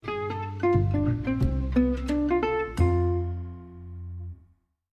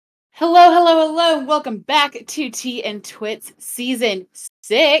Hello, hello, hello. Welcome back to Tea and Twits Season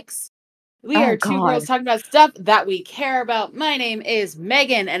 6. We are two girls talking about stuff that we care about. My name is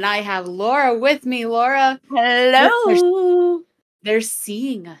Megan, and I have Laura with me. Laura. Hello. They're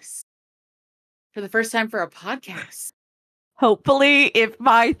seeing us for the first time for a podcast. Hopefully, if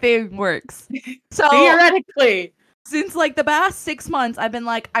my thing works. So, theoretically. Since like the past 6 months, I've been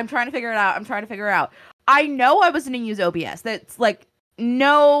like, I'm trying to figure it out. I know I was going to use OBS. That's like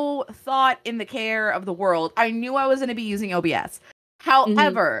no thought in the care of the world. I knew I was going to be using OBS.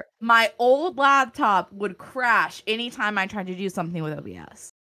 However, my old laptop would crash anytime I tried to do something with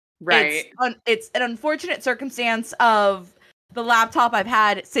OBS. Right. It's an unfortunate circumstance of the laptop I've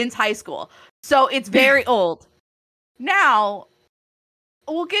had since high school. So it's very old. Now,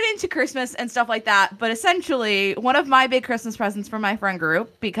 we'll get into Christmas and stuff like that, but essentially, one of my big Christmas presents for my friend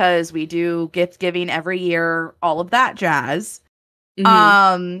group, because we do gift giving every year, all of that jazz,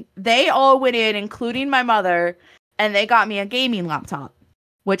 they all went in, including my mother, and they got me a gaming laptop,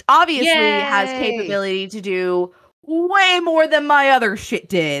 which obviously has capability to do way more than my other shit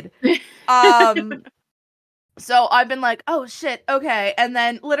did. So I've been like, oh shit, okay. And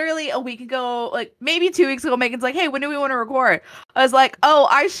then literally a week ago, like maybe 2 weeks ago, Megan's like, hey, when do we want to record? I was like, oh,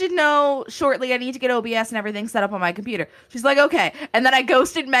 I should know shortly. I need to get OBS and everything set up on my computer. She's like, okay. And then I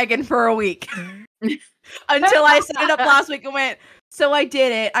ghosted Megan for a week until I set it up last week and went, so I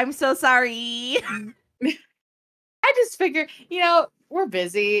did it. I'm so sorry. I just figured, we're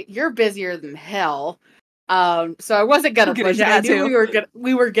busy. You're busier than hell. So I wasn't gonna push it. I knew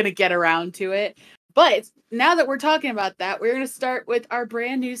we were gonna get around to it. But now that we're talking about that, we're going to start with our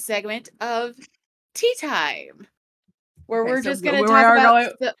brand new segment of Tea Time, where we're just going to talk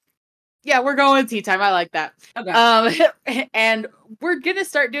about. Yeah, we're going with Tea Time. I like that. Okay. And we're going to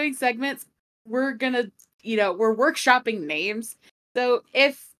start doing segments. We're going to, we're workshopping names. So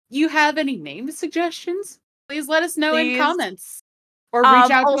if you have any name suggestions, please let us know in comments or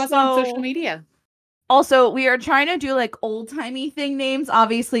reach out to us on social media. Also, we are trying to do like old-timey thing names,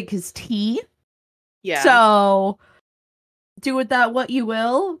 obviously, because tea. Yeah. So do with that what you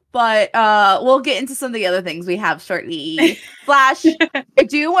will, but we'll get into some of the other things we have shortly. Flash, I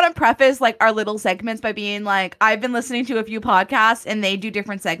do want to preface like our little segments by being like, I've been listening to a few podcasts and they do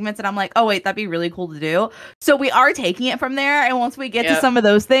different segments and I'm like, oh wait, that'd be really cool to do. So we are taking it from there, and once we get to some of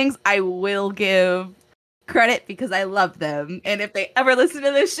those things, I will give credit because I love them. And if they ever listen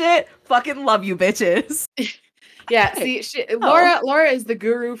to this shit, fucking love you bitches. Yeah, see, Laura is the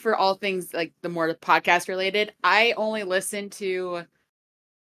guru for all things like the more podcast related. I only listen to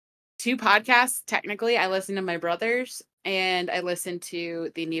 2 podcasts. Technically, I listen to my brother's and I listen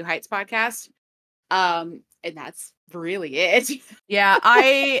to the New Heights podcast. And that's really it. Yeah,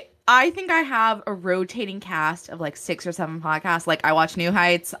 I think I have a rotating cast of like 6 or 7 podcasts. Like I watch New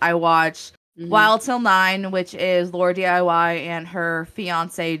Heights, I watch Wild Till 9, which is Laura DIY and her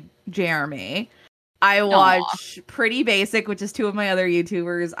fiance Jeremy. I watch Pretty Basic, which is 2 of my other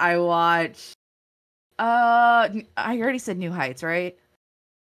YouTubers. I watch I already said New Heights, right?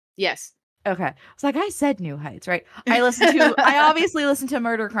 Yes. Okay. It's like I said New Heights, right? I obviously listen to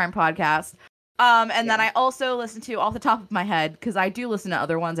Murder Crime podcast. And then I also listen to, off the top of my head, because I do listen to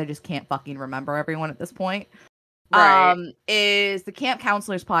other ones, I just can't fucking remember everyone at this point. Right. Is the Camp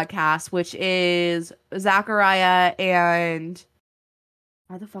Counselors podcast, which is Zachariah and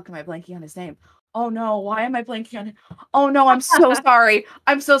why the fuck am I blanking on his name? Oh no, why am I blanking on it? Oh no, I'm so sorry.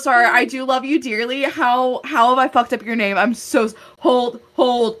 I'm so sorry. I do love you dearly. How have I fucked up your name? I'm so hold.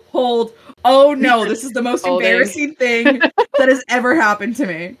 Oh no, this is the most embarrassing thing that has ever happened to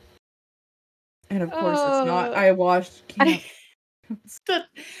me. And of course it's not. I watched the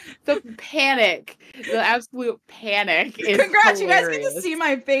panic. The absolute panic is Congrats, hilarious. You guys get to see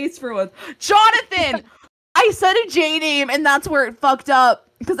my face for once. Jonathan! I said a J name and that's where it fucked up.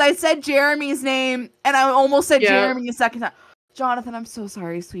 Because I said Jeremy's name, and I almost said Jeremy a second time. Jonathan, I'm so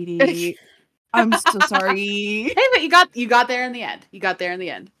sorry, sweetie. I'm so sorry. Hey, but you got there in the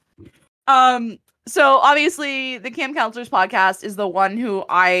end. So obviously, the Camp Counselors podcast is the one who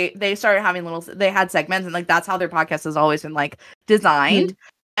they started having they had segments, and like that's how their podcast has always been like designed.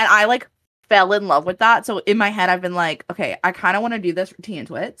 And I like fell in love with that. So in my head, I've been like, okay, I kind of want to do this for Tea and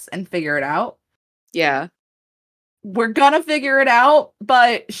Twits and figure it out. Yeah. We're gonna figure it out,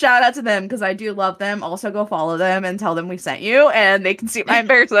 but shout out to them because I do love them. Also, go follow them and tell them we sent you, and they can see my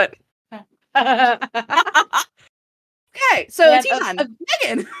embarrassment. Okay, so Tea Time.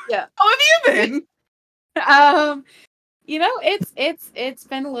 Megan, yeah, how have you been? It's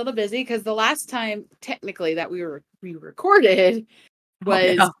been a little busy because the last time technically that we recorded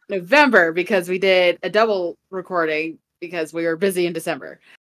was November because we did a double recording because we were busy in December.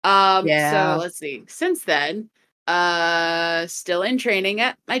 So let's see. Since then, still in training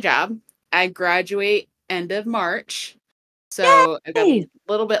at my job. I graduate end of March. So I've got a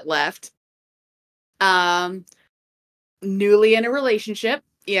little bit left. Newly in a relationship.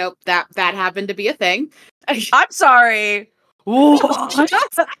 You know, that happened to be a thing. I'm sorry.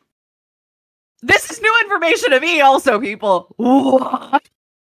 This is new information to me also, people.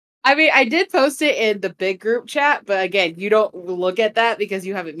 I mean, I did post it in the big group chat, but again, you don't look at that because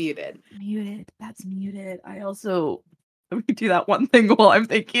you have it muted. Muted. That's muted. I also let me do that one thing while I'm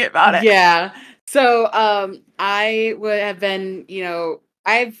thinking about it. Yeah. So I would have been, you know,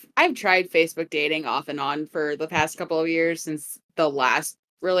 I've tried Facebook dating off and on for the past couple of years since the last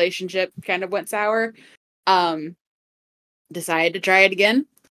relationship kind of went sour. Decided to try it again.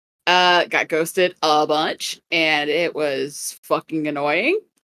 Got ghosted a bunch and it was fucking annoying.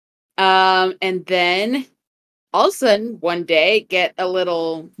 And then all of a sudden one day get a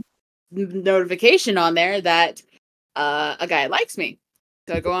little notification on there that a guy likes me.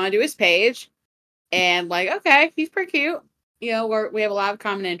 So I go on to his page and like, okay, he's pretty cute. You know, we have a lot of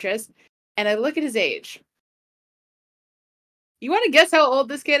common interests. And I look at his age. You want to guess how old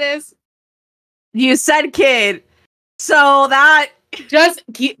this kid is? You said kid. So that just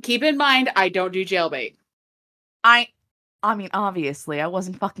keep in mind I don't do jailbait. I mean, obviously, I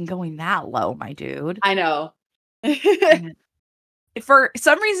wasn't fucking going that low, my dude. I know. For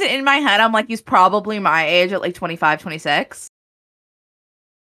some reason in my head, I'm like, he's probably my age at like 25, 26.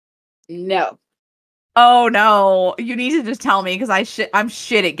 No. Oh, no. You need to just tell me because I'm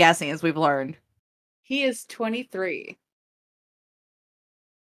shit at guessing, as we've learned. He is 23.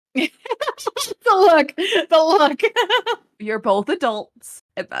 The look. You're both adults,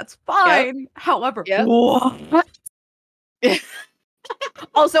 and that's fine. Yep. However, what?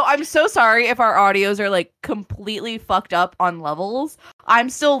 Also, I'm so sorry if our audios are like completely fucked up on levels. I'm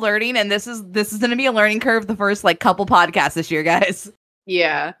still learning, and this is going to be a learning curve the first like couple podcasts this year, guys.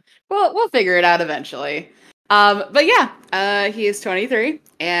 Yeah, well, we'll figure it out eventually. But yeah, he is 23,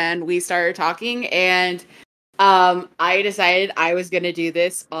 and we started talking, and I decided I was going to do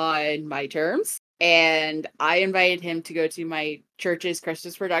this on my terms, and I invited him to go to my church's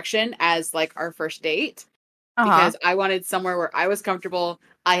Christmas production as like our first date. Because I wanted somewhere where I was comfortable.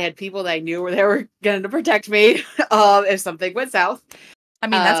 I had people that I knew where they were going to protect me if something went south. I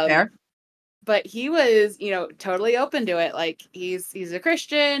mean, that's fair. But he was, you know, totally open to it. Like he's a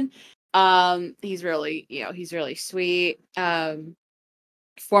Christian. He's really, you know, he's really sweet.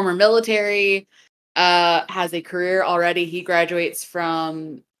 Former military, has a career already. He graduates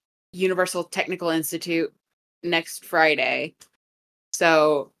from Universal Technical Institute next Friday.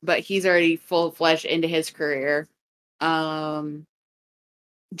 So, but he's already full-fledged into his career.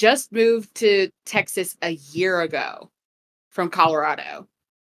 Just moved to Texas a year ago from Colorado.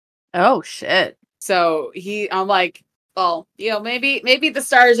 Oh shit. So I'm like, well, you know, maybe the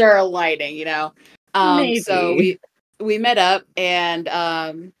stars are aligning, you know. So we met up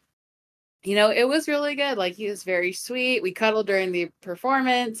and you know, it was really good. Like he was very sweet. We cuddled during the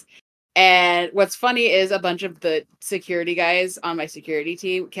performance. And what's funny is a bunch of the security guys on my security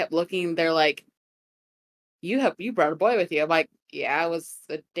team kept looking. They're like, you brought a boy with you. I'm like, yeah, it was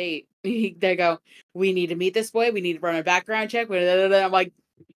a date. They go, we need to meet this boy. We need to run a background check. I'm like,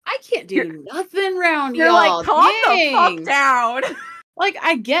 I can't do nothing around y'all. You're like, calm the fuck down. Like,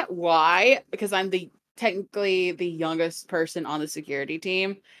 I get why, because I'm technically the youngest person on the security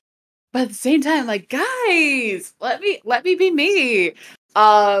team. But at the same time, like, guys, let me be me.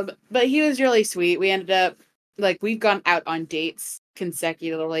 But he was really sweet. We ended up like we've gone out on dates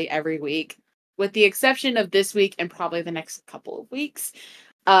consecutively every week, with the exception of this week and probably the next couple of weeks.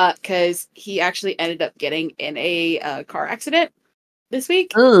 Because he actually ended up getting in a car accident this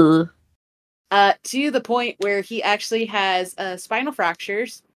week. Ooh. To the point where he actually has spinal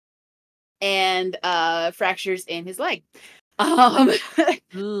fractures and fractures in his leg. So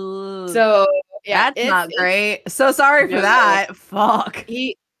yeah, that's not great. So sorry for that. Fuck.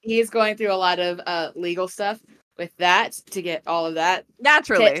 He's going through a lot of legal stuff with that to get all of that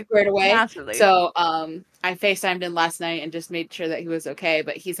naturally squared away. Naturally. So I FaceTimed him last night and just made sure that he was okay,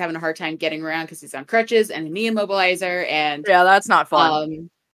 but he's having a hard time getting around because he's on crutches and a knee immobilizer, and yeah, that's not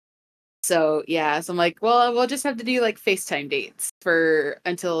fun. So yeah, so I'm like, well, we'll just have to do like FaceTime dates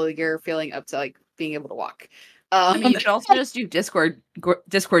until you're feeling up to like being able to walk. I mean, you should also just do Discord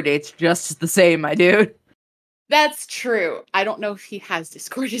dates just the same, my dude. That's true. I don't know if he has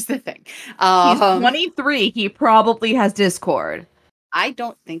Discord is the thing. He's 23. He probably has Discord. I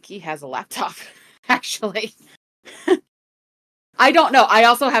don't think he has a laptop, actually. I don't know. I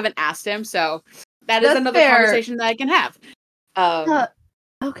also haven't asked him, so that's another conversation that I can have.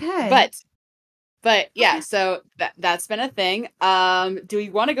 Okay. But yeah, so that's been a thing. Do we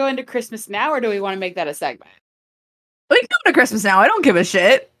want to go into Christmas now, or do we want to make that a segment? We can go to Christmas now. I don't give a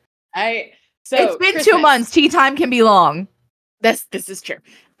shit. So it's been Christmas. 2 months. Tea time can be long. This is true.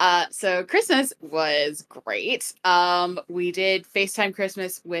 So Christmas was great. We did FaceTime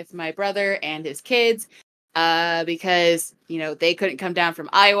Christmas with my brother and his kids, because they couldn't come down from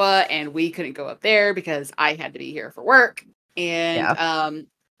Iowa and we couldn't go up there because I had to be here for work. And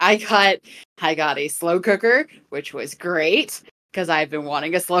I got a slow cooker, which was great because I've been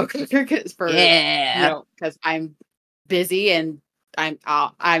wanting a slow cooker because I'm busy and I'm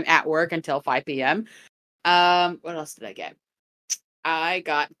at work until 5 p.m. What else did I get? I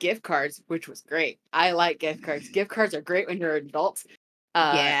got gift cards, which was great. I like gift cards. Gift cards are great when you're an adult.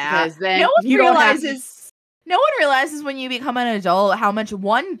 Because then no one realizes when you become an adult how much,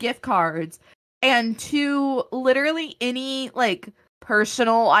 one, gift cards, and two, literally any like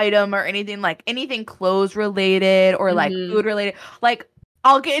personal item or anything clothes related or like food related. Like,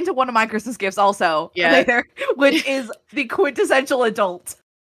 I'll get into one of my Christmas gifts also later, which is the quintessential adult.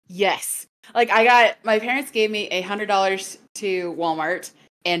 Yes. Like, my parents gave me $100 to Walmart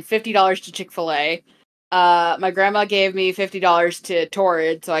and $50 to Chick-fil-A. My grandma gave me $50 to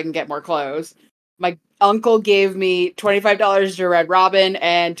Torrid so I can get more clothes. My uncle gave me $25 to Red Robin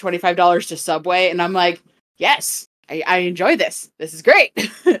and $25 to Subway. And I'm like, yes, I enjoy this. This is great.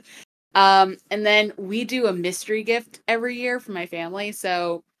 And then we do a mystery gift every year for my family.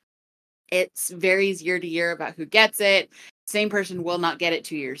 So it varies year to year about who gets it. Same person will not get it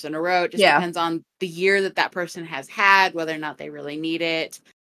 2 years in a row. It just depends on the year that person has had, whether or not they really need it,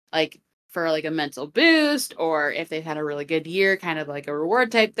 like for like a mental boost, or if they've had a really good year, kind of like a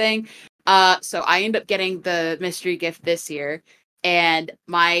reward type thing. So I end up getting the mystery gift this year, and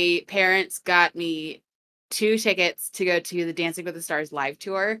my parents got me 2 tickets to go to the Dancing with the Stars live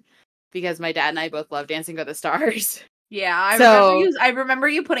tour because my dad and I both love Dancing with the Stars. Yeah, I remember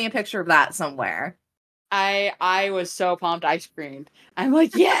you putting a picture of that somewhere. I was so pumped. I screamed. I'm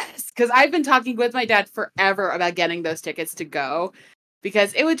like, yes! Because I've been talking with my dad forever about getting those tickets to go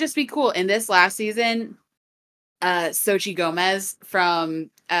because it would just be cool. In this last season, Xochitl Gomez from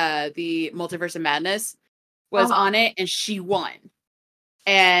the Multiverse of Madness was on it, and she won.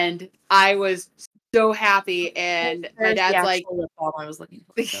 And I was so happy. And my dad's like, I was looking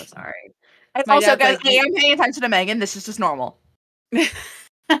for. So sorry. And also, guys, I am paying attention to Megan. This is just normal.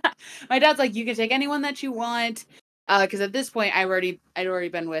 My dad's like, you can take anyone that you want, because at this point I'd already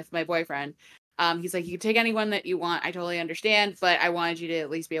been with my boyfriend. He's like, you can take anyone that you want. I totally understand, but I wanted you to at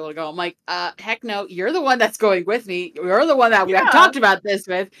least be able to go. I'm like, heck no, you're the one that's going with me. You're the one that we have talked about this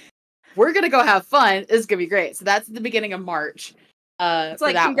with. We're gonna go have fun. This is gonna be great. So that's the beginning of March. It's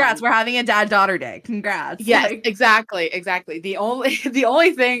like, congrats, we're having a dad-daughter day. Congrats. Yes, exactly. The only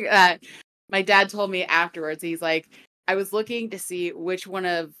thing that my dad told me afterwards, he's like, I was looking to see which one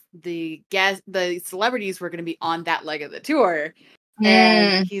of the celebrities were going to be on that leg of the tour.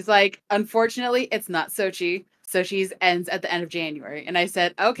 And he's like, unfortunately, it's not Xochitl. Xochitl's ends at the end of January. And I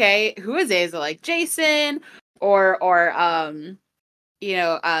said, okay, who is it? Is it like Jason or the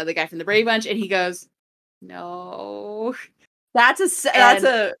guy from the Brady Bunch? And he goes, no. That's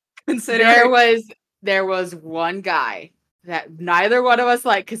a consider. There was one guy that neither one of us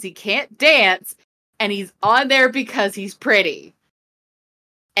like because he can't dance. And he's on there because he's pretty.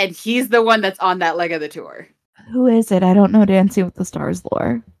 And he's the one that's on that leg of the tour. Who is it? I don't know Dancing with the Stars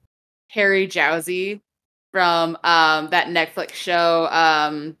lore. Harry Jowsey from that Netflix show.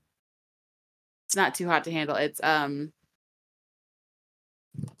 It's not Too Hot to Handle. It's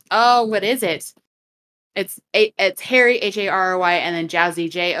what is it? It's Harry Harry and then Jowsey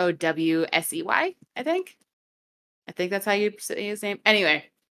Jowsey. I think that's how you say his name. Anyway.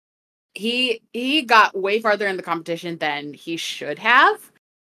 He got way farther in the competition than he should have.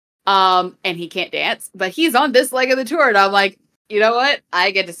 And he can't dance, but he's on this leg of the tour. And I'm like, you know what?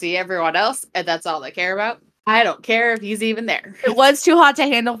 I get to see everyone else, and that's all I care about. I don't care if he's even there. It was Too Hot to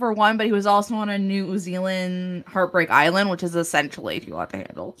Handle for one, but he was also on a New Zealand Heartbreak Island, which is essentially Too Hot to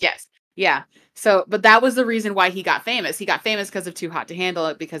Handle. Yes. Yeah. So, but that was the reason why he got famous. He got famous because of Too Hot to Handle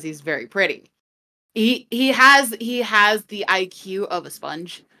it, because he's very pretty. He has the IQ of a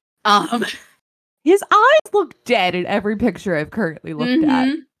sponge. His eyes look dead in every picture I've currently looked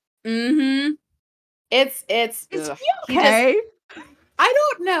at. It's okay. I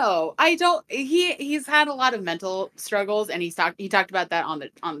don't know. He's had a lot of mental struggles, and he talked about that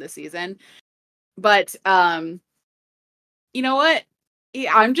on the season. But you know what?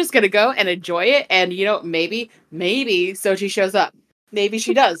 I'm just gonna go and enjoy it, and maybe Xochitl shows up. Maybe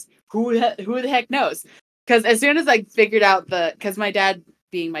she does. Who the heck knows? Because as soon as I figured out because my dad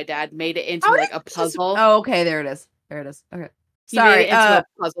being my dad, made it into like a puzzle. Oh, okay, there it is. Okay. He made it into a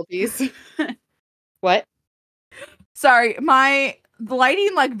puzzle piece. What? Sorry, the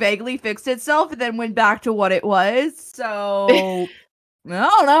lighting like vaguely fixed itself and then went back to what it was. So I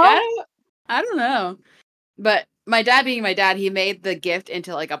don't know. I don't know. But my dad being my dad, he made the gift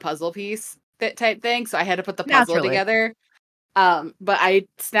into like a puzzle piece type thing. So I had to put the puzzle together. But I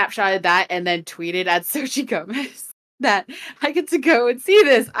snapshotted that and then tweeted at Xochitl Gomez that I get to go and see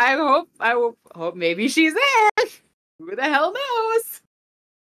this. I hope maybe she's there. Who the hell knows?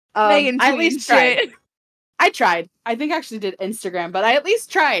 Megan, I at least tried. I tried. I think I actually did Instagram, but I at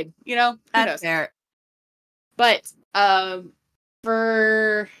least tried. You know, that's fair. But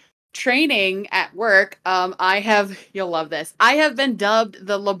for training at work, you'll love this. I have been dubbed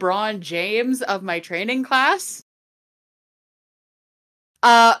the LeBron James of my training class.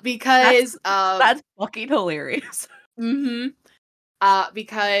 Because that's fucking hilarious.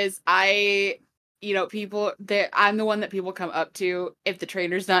 Because I'm the one that people come up to if the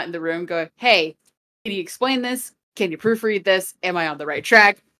trainer's not in the room, go, hey, can you explain this? Can you proofread this? Am I on the right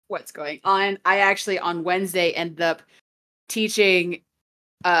track? What's going on? I actually on Wednesday ended up teaching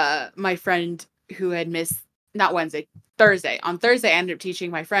my friend who had missed, not Wednesday, Thursday. On Thursday, I ended up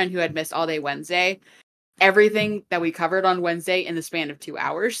teaching my friend who had missed all day Wednesday everything that we covered on Wednesday in the span of 2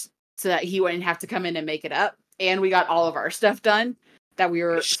 hours so that he wouldn't have to come in and make it up. And we got all of our stuff done that we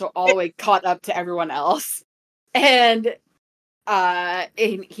were so all the way caught up to everyone else. And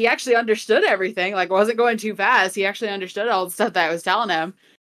he actually understood everything. Like, wasn't going too fast. He actually understood all the stuff that I was telling him.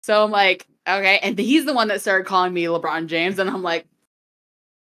 So I'm like, okay. And he's the one that started calling me LeBron James. And I'm like,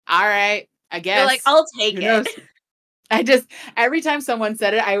 all right, I guess. You're like, I'll take it. Every time someone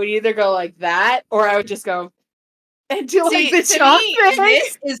said it, I would either go like that or I would just go and do like the chalk thing.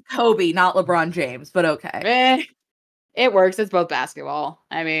 This is Kobe, not LeBron James, but okay. It works. It's both basketball.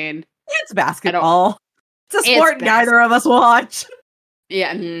 I mean, it's basketball. It's a sport neither of us watch.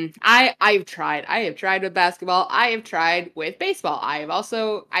 Yeah, I've tried. I have tried with basketball. I have tried with baseball.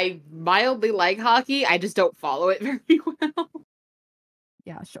 I mildly like hockey. I just don't follow it very well.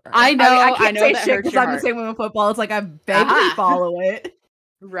 Yeah, sure. I know. I know that hurts because I'm the same way with football. It's like I vaguely follow it.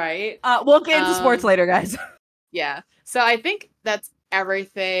 Right. We'll get into sports later, guys. Yeah. So I think that's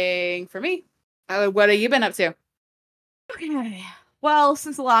everything for me. What have you been up to? Okay. Well,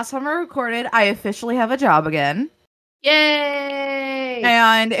 since the last time I recorded, I officially have a job again. Yay!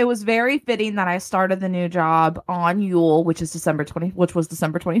 And it was very fitting that I started the new job on Yule, which was December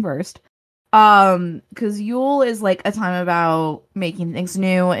 21st. Because Yule is like a time about making things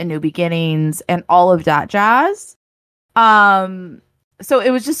new and new beginnings and all of that jazz. So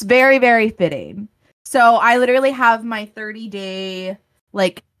it was just very, very fitting. So I literally have my 30-day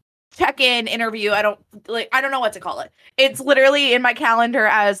like check-in interview. I don't know what to call it. It's literally in my calendar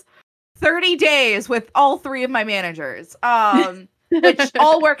as 30 days with all three of my managers. Which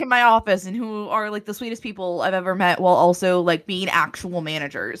all work in my office and who are like the sweetest people I've ever met while also like being actual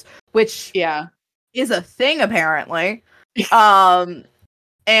managers, which is a thing apparently. And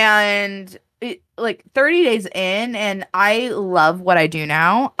it like 30 days in and I love what I do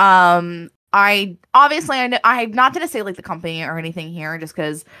now. I I'm not going to say like the company or anything here just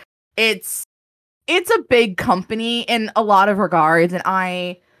because it's a big company in a lot of regards and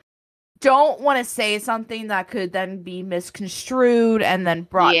I don't want to say something that could then be misconstrued and then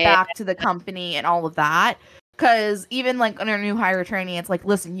brought back to the company and all of that. Because even like under new hire training, it's like,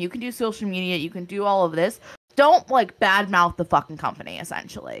 listen, you can do social media, you can do all of this. Don't like badmouth the fucking company,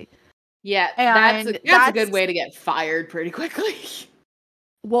 essentially. Yeah, that's a good way to get fired pretty quickly.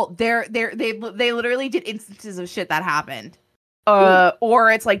 Well, they literally did instances of shit that happened.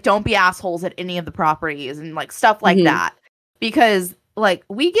 Or it's like, don't be assholes at any of the properties and like stuff like that. Because like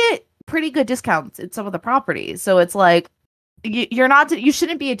we get pretty good discounts at some of the properties. So it's like you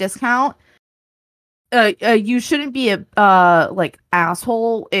shouldn't be a discount. You shouldn't be a like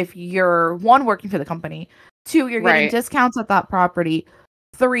asshole if you're one working for the company, two you're getting discounts at that property,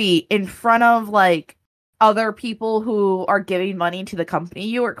 three in front of like other people who are giving money to the company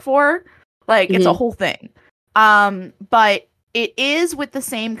you work for. Like it's a whole thing. But it is with the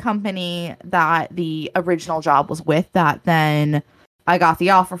same company that the original job was with that then I got the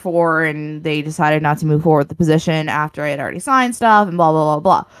offer for, and they decided not to move forward with the position after I had already signed stuff and blah, blah, blah,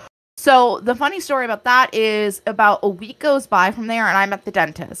 blah. So the funny story about that is about a week goes by from there and I'm at the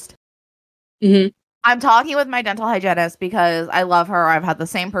dentist. I'm talking with my dental hygienist because I love her. I've had the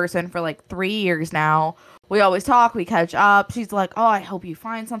same person for like 3 years now. We always talk, we catch up. She's like, oh, I hope you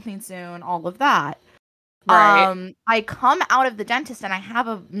find something soon, all of that. Right. I come out of the dentist and I have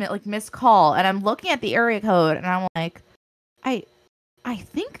a like missed call and I'm looking at the area code and I'm like, I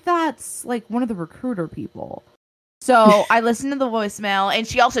think that's like one of the recruiter people. So I listened to the voicemail, and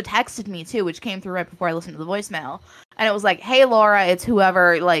she also texted me too, which came through right before I listened to the voicemail. And it was like, "Hey Laura, it's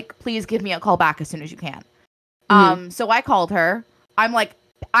whoever, like, please give me a call back as soon as you can." So I called her. I'm like,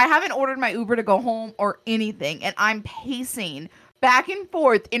 I haven't ordered my Uber to go home or anything, and I'm pacing back and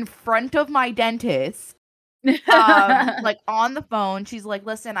forth in front of my dentist. Like on the phone. She's like,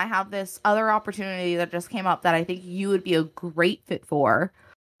 "Listen, I have this other opportunity that just came up that I think you would be a great fit for.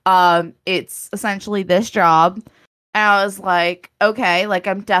 It's essentially this job." And I was like, "Okay, like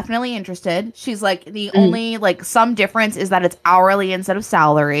I'm definitely interested." She's like, "The only like some difference is that it's hourly instead of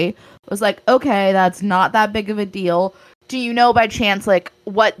salary." I was like, "Okay, that's not that big of a deal. Do you know by chance like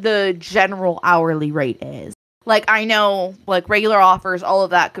what the general hourly rate is?" Like, I know like regular offers, all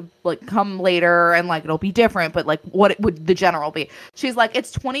of that could like come later and like it'll be different, but like what would the general be? She's like,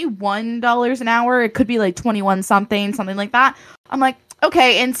 "It's $21 an hour. It could be like 21 something like that." I'm like,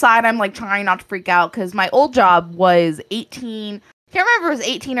 okay. Inside, I'm like trying not to freak out because my old job was 18. Can't remember if it was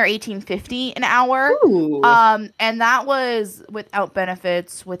 18 or 18.50 an hour. Ooh. And that was without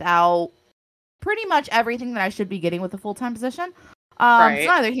benefits, without pretty much everything that I should be getting with a full-time position. Right. It's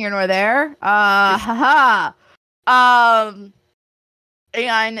neither here nor there.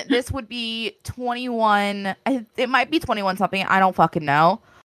 And this would be 21. It might be 21 something. I don't fucking know.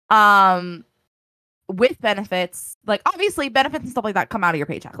 With benefits, like obviously benefits and stuff like that come out of your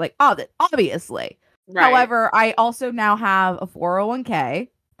paycheck, like obviously. Right. However, I also now have a 401k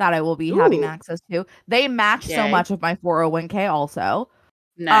that I will be having access to. They match so much of my 401k also.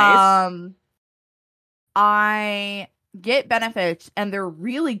 Nice. I get benefits, and they're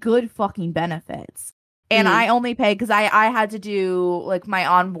really good fucking benefits. And I only pay because I had to do like my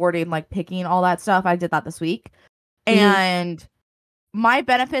onboarding, like picking all that stuff. I did that this week. And my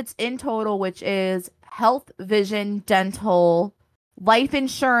benefits in total, which is health, vision, dental, life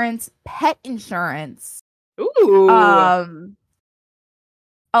insurance, pet insurance.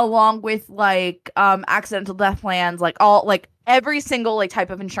 Along with like accidental death plans, like all like every single like type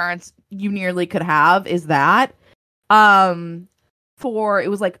of insurance you nearly could have is that. For it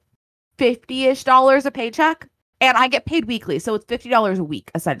was like $50-ish a paycheck, and I get paid weekly, so it's $50 a week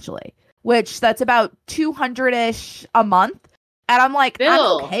essentially, which that's about $200-ish a month. And I'm like,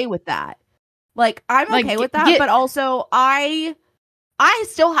 I'm okay with that. Like, I'm okay with that, but also I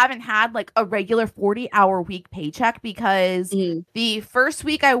still haven't had like a regular 40-hour week paycheck because the first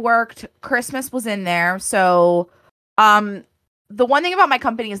week I worked, Christmas was in there. So, the one thing about my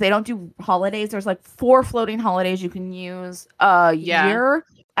company is they don't do holidays. There's like 4 floating holidays you can use a year.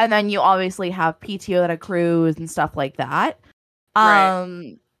 And then you obviously have PTO that accrues and stuff like that.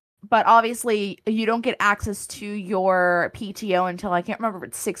 Right. But obviously you don't get access to your PTO until I can't remember if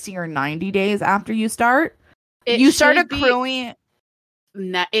it's 60 or 90 days after you start. You start accruing.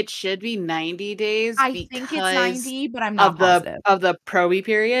 It should be 90 days. I think it's 90, but I'm not positive. Of the probie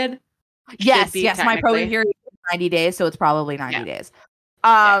period. Yes, my probie period is 90 days, so it's probably 90 days.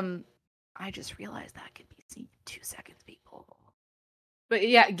 I just realized that could be seen in 2 seconds, people. But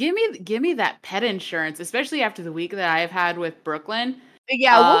yeah, give me that pet insurance, especially after the week that I've had with Brooklyn.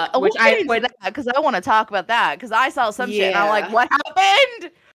 Yeah, we'll get into that because I want to talk about that because I saw some shit and I'm like, what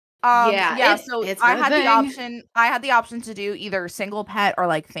happened? So I had the option. I had the option to do either single pet or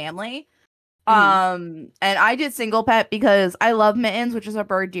like family. And I did single pet because I love Mittens, which is a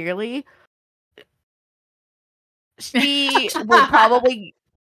bird dearly. She will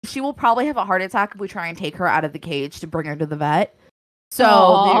probably have a heart attack if we try and take her out of the cage to bring her to the vet.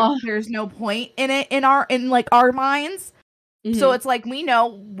 So there's no point in it in our minds. So it's like we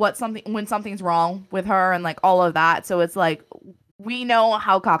know when something's wrong with her and like all of that. So it's like we know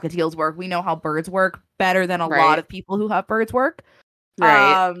how cockatiels work. We know how birds work better than a lot of people who have birds work.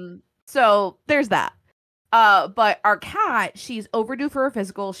 Right. So there's that. But our cat, she's overdue for a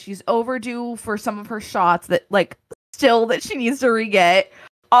physical. She's overdue for some of her shots that she needs to re-get.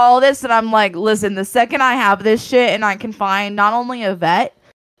 All this, and I'm like, listen, the second I have this shit and I can find not only a vet,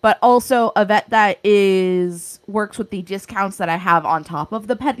 but also a vet that works with the discounts that I have on top of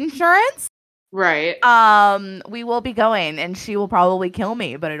the pet insurance. Right. We will be going, and she will probably kill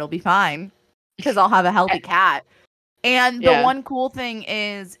me, but it'll be fine because I'll have a healthy cat. And the one cool thing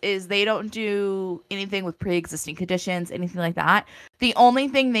is they don't do anything with pre-existing conditions, anything like that. The only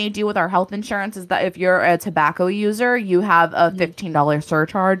thing they do with our health insurance is that if you're a tobacco user, you have a $15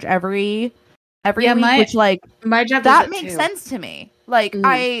 surcharge every week, which my job that makes sense to me. Like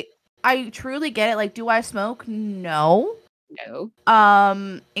I truly get it. Like, do I smoke? No.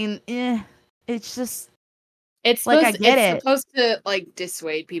 And it's just it's like I get it. It's supposed to like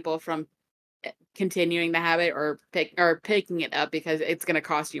dissuade people from continuing the habit or picking it up because it's going to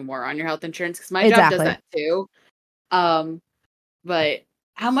cost you more on your health insurance. Because my job does that too. But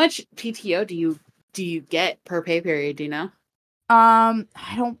how much PTO do you get per pay period? Do you know? I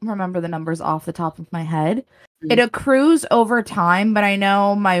don't remember the numbers off the top of my head. It accrues over time, but I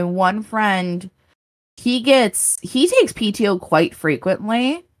know my one friend, he takes PTO quite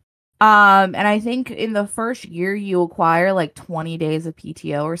frequently. And I think in the first year you acquire like 20 days of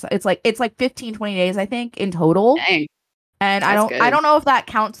PTO or so. It's like 15, 20 days, I think, in total. Dang. And I don't know if that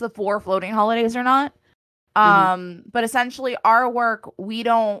counts the 4 floating holidays or not. But essentially our work,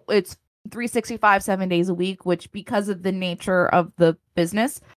 it's 365 7 days a week, which because of the nature of the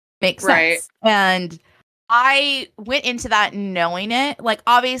business makes sense. And I went into that knowing it. Like,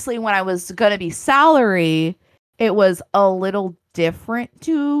 obviously when I was gonna be salary, it was a little different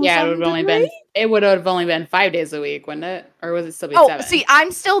to it would have only been 5 days a week, wouldn't it? Or was it still be 7? See,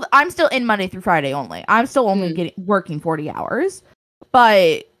 I'm still in Monday through Friday only. I'm still only working 40 hours.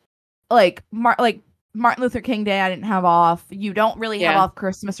 But like Martin Luther King Day, I didn't have off. You don't really have off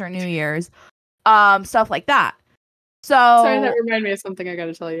Christmas or New Year's. Stuff like that. So sorry, that reminded me of something I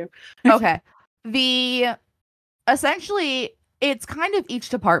gotta tell you. Okay. Essentially it's kind of each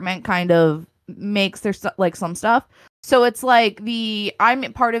department kind of makes their like some stuff. So it's like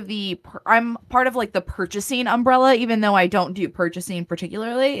I'm part of like the purchasing umbrella, even though I don't do purchasing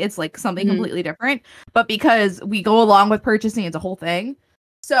particularly. It's like something completely different. But because we go along with purchasing, it's a whole thing.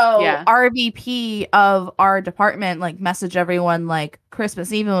 So our VP of our department like messaged everyone like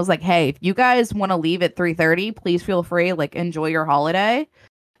Christmas Eve and was like, hey, if you guys want to leave at 3:30, please feel free, like enjoy your holiday.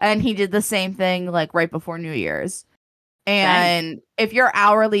 And he did the same thing like right before New Year's. And if you're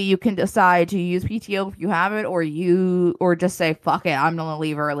hourly, you can decide to use PTO if you have it, or just say, fuck it, I'm gonna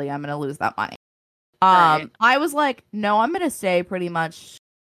leave early, I'm gonna lose that money. I was like, no, I'm gonna stay pretty much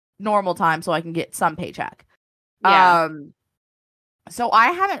normal time so I can get some paycheck. So I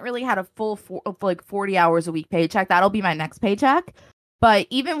haven't really had a full 40 hours a week paycheck. That'll be my next paycheck. But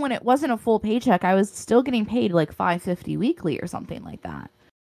even when it wasn't a full paycheck, I was still getting paid like $550 weekly or something like that.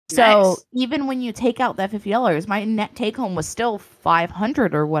 So even when you take out that $50, my net take home was still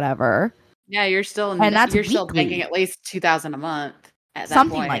 $500 or whatever. Yeah, you're still still making at least $2,000 a month at that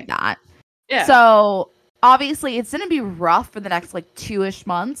something point. Like that. Yeah. So obviously it's gonna be rough for the next like 2-ish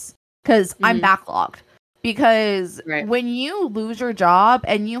months because I'm backlogged. Because when you lose your job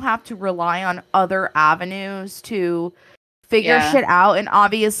and you have to rely on other avenues to figure shit out, and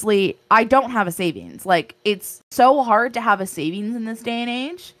obviously I don't have a savings. Like, it's so hard to have a savings in this day and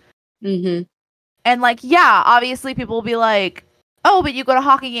age. And like, obviously people will be like, oh, but you go to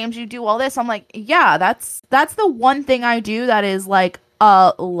hockey games, you do all this. I'm like, yeah, that's the one thing I do that is like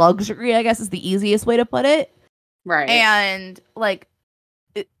a luxury, I guess is the easiest way to put it. Right. And like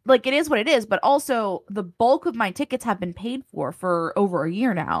it is what it is, but also the bulk of my tickets have been paid for over a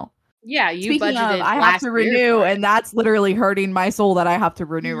year now. Yeah, you budgeted. I have to renew, and that's literally hurting my soul that I have to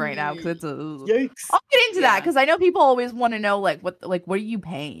renew right now because it's yikes. I'll get into that because I know people always want to know like what are you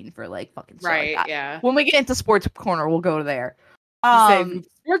paying for like fucking stuff like that. Yeah. When we get into sports corner, we'll go there. Say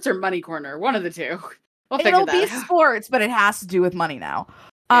sports or money corner, one of the two. It'll be sports, but it has to do with money now.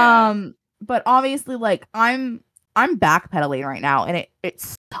 But obviously, like I'm backpedaling right now, and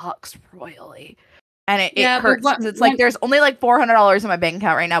it sucks royally, and it hurts because it's like there's only like $400 in my bank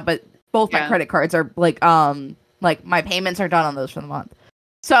account right now, but both my credit cards are like my payments are done on those for the month.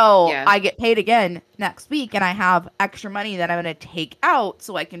 So I get paid again next week, and I have extra money that I'm gonna take out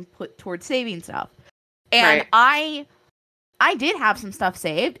so I can put towards saving stuff. And I did have some stuff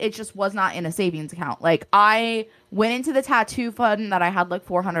saved. It just was not in a savings account. Like, I went into the tattoo fund that I had like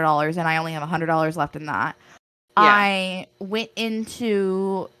 $400, and I only have $100 left in that. I went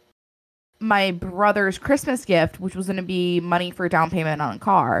into my brother's Christmas gift, which was going to be money for down payment on a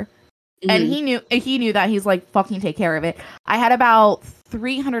car. And he knew that. He's like, fucking take care of it. I had about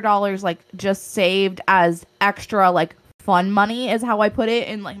 $300 like just saved as extra like fun money is how I put it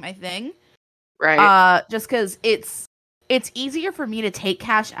in like my thing. Right. Just because it's easier for me to take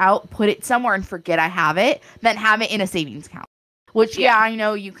cash out, put it somewhere, and forget I have it than have it in a savings account. Which, I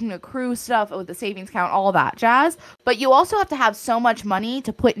know you can accrue stuff with the savings account, all that jazz. But you also have to have so much money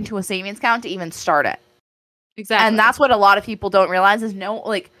to put into a savings account to even start it. Exactly. And that's what a lot of people don't realize is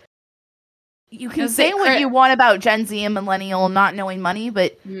you can say what you want about Gen Z and millennial not knowing money,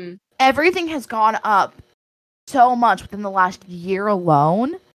 but everything has gone up so much within the last year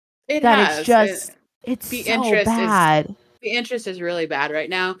alone it's just... It's so bad. The interest is really bad right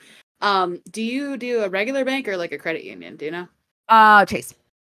now. Do you do a regular bank or like a credit union? Do you know? Chase.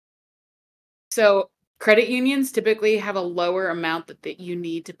 So credit unions typically have a lower amount that you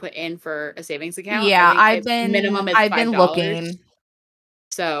need to put in for a savings account. Yeah, I think minimum is I've been $5. looking.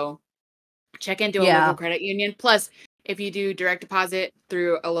 So check into a Yeah. local credit union. Plus, if you do direct deposit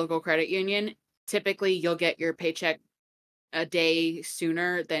through a local credit union, typically you'll get your paycheck a day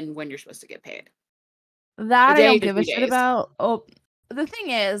sooner than when you're supposed to get paid. That I don't give a 2 shit days. about. Oh, the thing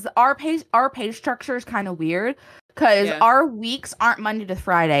is, our pay structure is kind of weird because Yeah. our weeks aren't Monday to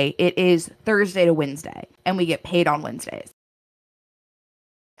Friday. It is Thursday to Wednesday, and we get paid on Wednesdays.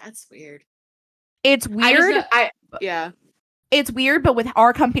 That's weird. It's weird. Yeah. It's weird, but with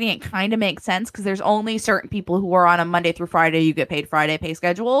our company, it kind of makes sense because there's only certain people who are on a Monday through Friday. You get paid Friday pay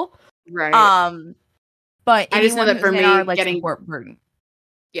schedule. Right. But I just know that for me, our, like, support burden.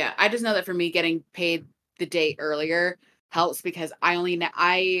 Yeah, I just know that for me, getting paid the day earlier helps because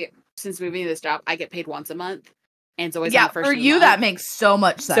since moving to this job, I get paid once a month, and it's always on the first for of the you month. that makes so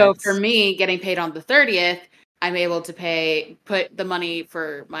much sense. So for me, getting paid on the 30th, I'm able to put the money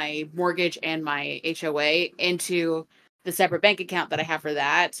for my mortgage and my HOA into the separate bank account that I have for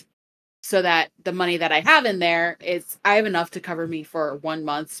that, so that the money that I have in there I have enough to cover me for 1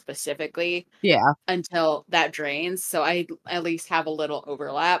 month specifically. Yeah. Until that drains, so I at least have a little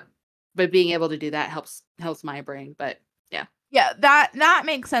overlap. But being able to do that helps my brain. But yeah. Yeah, that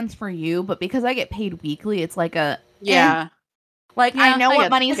makes sense for you, but because I get paid weekly, it's like yeah. Like, Yeah, I know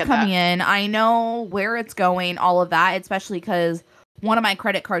what money's coming that. in. I know where it's going, all of that, especially because one of my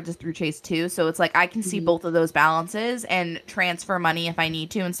credit cards is through Chase too. So it's like I can see both of those balances and transfer money if I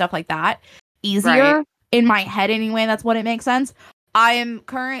need to and stuff like that. Easier in my head anyway. That's what it makes sense. I am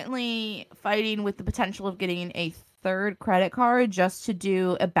currently fighting with the potential of getting a third credit card just to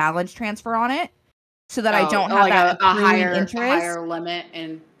do a balance transfer on it so that I don't have like that a higher interest. higher limit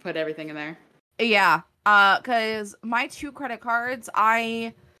and put everything in there. Yeah. Because my 2 credit cards,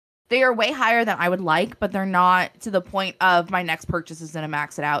 they are way higher than I would like, but they're not to the point of my next purchase is gonna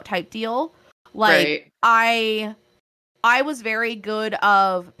max it out type deal. Like, I was very good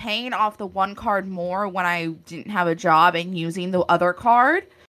of paying off the one card more when I didn't have a job and using the other card.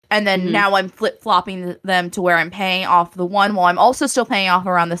 And then now I'm flip-flopping them to where I'm paying off the one while I'm also still paying off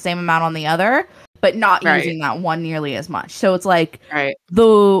around the same amount on the other, but not using that one nearly as much. So it's like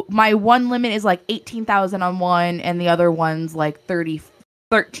my one limit is like 18,000 on one and the other one's like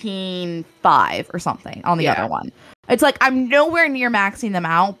 13,500 or something on the other one. It's like I'm nowhere near maxing them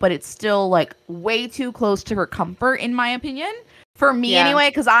out, but it's still like way too close to her comfort in my opinion. For me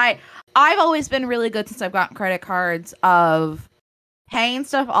anyway, because I've always been really good since I've gotten credit cards of paying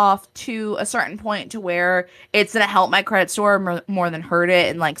stuff off to a certain point to where it's gonna help my credit score more than hurt it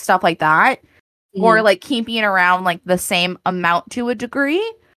and like stuff like that. Or like keeping it around like the same amount to a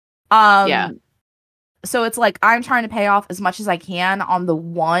degree. So it's like I'm trying to pay off as much as I can on the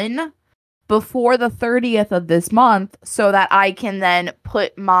one before the 30th of this month so that I can then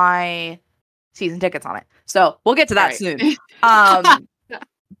put my season tickets on it. So we'll get to that soon.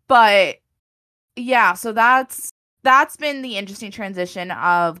 But yeah, so that's been the interesting transition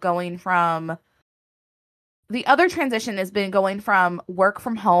of going from the other transition has been going from work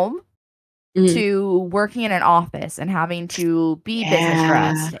from home to working in an office and having to be business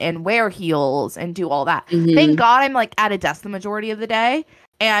dressed and wear heels and do all that. Thank God I'm like at a desk the majority of the day.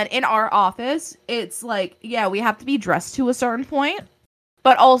 And in our office, it's like, yeah, we have to be dressed to a certain point.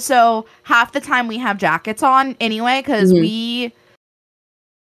 But also half the time we have jackets on anyway,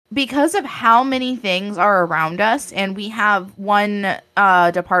 because of how many things are around us. And we have one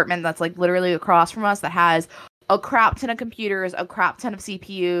department that's like literally across from us that has a crap ton of computers, a crap ton of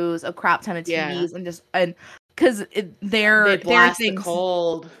CPUs, a crap ton of TVs, and because they're blast things the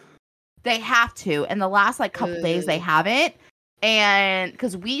cold. They have to, and the last like couple days they haven't, and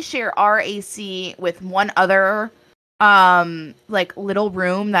because we share our AC with one other like little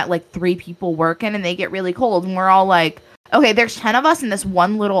room that like 3 people work in, and they get really cold, and we're all like, okay, there's 10 of us in this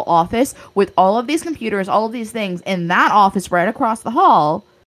one little office with all of these computers, all of these things in that office right across the hall.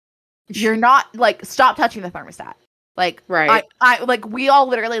 You're not like stop touching the thermostat. Like I like we all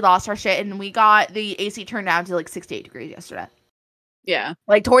literally lost our shit and we got the AC turned down to like 68 degrees yesterday. Yeah.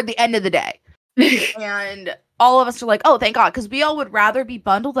 Like toward the end of the day. And all of us are like, oh, thank God. Because we all would rather be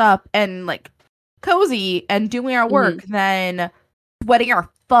bundled up and like cozy and doing our work than sweating our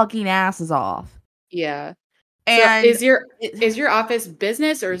fucking asses off. Yeah. And so is your office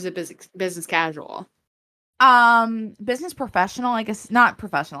business or is it business casual? Business professional, I guess. Not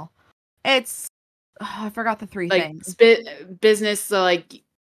professional. It's I forgot the 3 things. Business, so like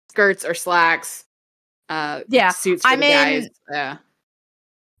skirts or slacks. Suits for the guys. Yeah.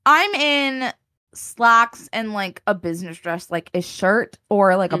 I'm in slacks and like a business dress, like a shirt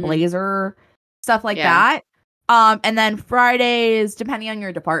or like a blazer. stuff like that. And then Fridays, depending on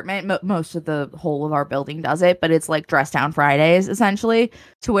your department, most of the whole of our building does it, but it's like dress down Fridays essentially,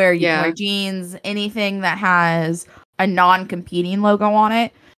 to where you can wear jeans, anything that has a non-competing logo on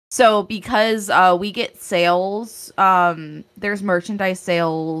it. So because we get sales, there's merchandise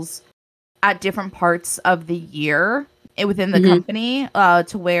sales at different parts of the year within the company,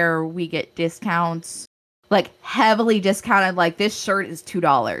 to where we get discounts, like heavily discounted, like this shirt is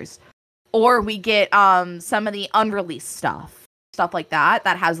 $2. Or we get some of the unreleased stuff like that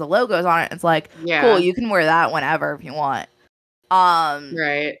has the logos on it. It's like, cool, you can wear that whenever if you want.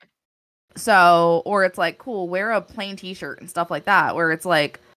 Right. So, or it's like, cool, wear a plain t-shirt and stuff like that, where it's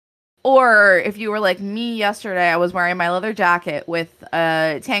like, or if you were like me yesterday, I was wearing my leather jacket with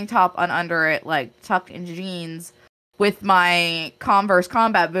a tank top on under it, like tucked into jeans, with my Converse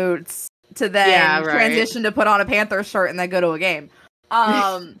combat boots, to then transition to put on a Panthers shirt and then go to a game.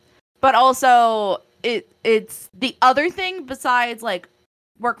 But also, it's the other thing besides like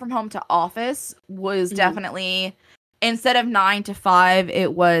work from home to office was definitely, instead of 9 to 5,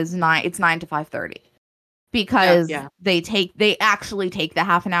 it's 9 to 5:30, because they actually take the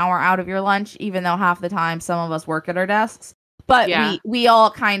half an hour out of your lunch, even though half the time some of us work at our desks. But we all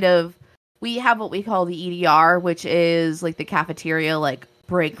kind of, we have what we call the EDR, which is like the cafeteria, like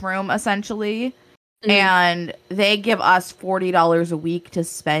break room essentially. And they give us $40 a week to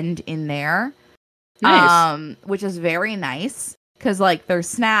spend in there. Nice. Which is very nice, because like there's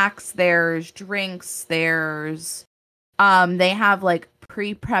snacks, there's drinks, there's they have like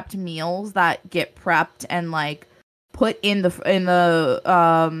pre-prepped meals that get prepped and like put in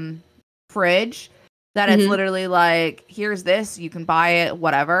the fridge, that it's literally like, here's this, you can buy it,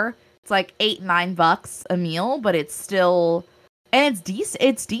 whatever. It's like $8-9 a meal, but it's still, and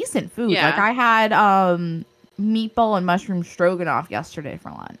it's decent food. Like I had meatball and mushroom stroganoff yesterday for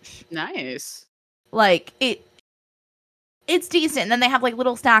lunch. Nice. Like it's decent. And then they have like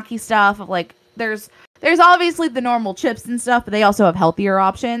little snacky stuff of like, there's obviously the normal chips and stuff, but they also have healthier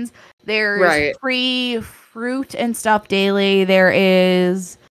options. There's free fruit and stuff daily. There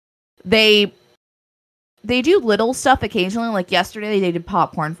is, they do little stuff occasionally. Like yesterday they did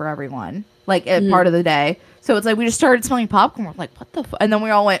popcorn for everyone, like at part of the day. So it's like we just started smelling popcorn. We're like, what the and then we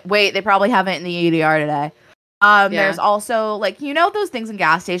all went, wait, they probably have it in the EDR today. There's also like, you know, those things in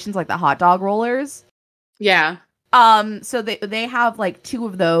gas stations, like the hot dog rollers. Yeah. So they have like 2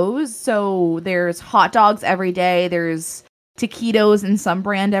 of those. So there's hot dogs every day. There's taquitos and some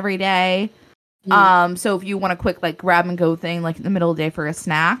brand every day. So if you want a quick like grab and go thing, like in the middle of the day for a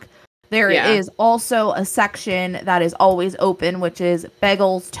snack, there is also a section that is always open, which is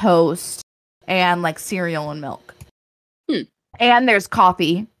bagels, toast, and like cereal and milk. And there's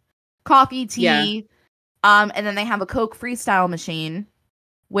coffee, tea. And then they have a Coke Freestyle machine,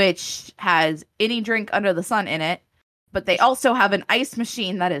 which has any drink under the sun in it. But they also have an ice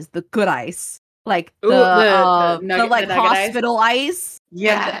machine that is the good ice, like the like hospital ice.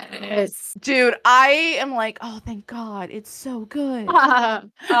 Yes, dude, I am like, oh, thank God, it's so good.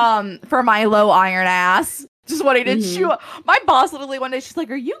 For my low iron ass, just wanting to chew. My boss literally one day, she's like,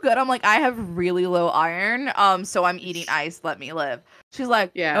 "Are you good?" I'm like, "I have really low iron, so I'm eating ice. Let me live." She's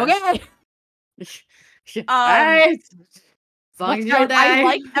like, "Okay." As long as you don't die. I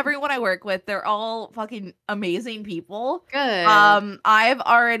like everyone I work with. They're all fucking amazing people. Good. I've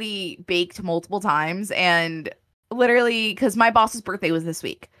already baked multiple times, and literally, because my boss's birthday was this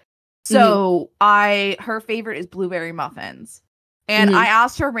week. So her favorite is blueberry muffins. And I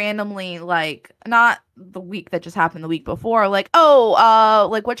asked her randomly, like, not the week that just happened, the week before, like, oh,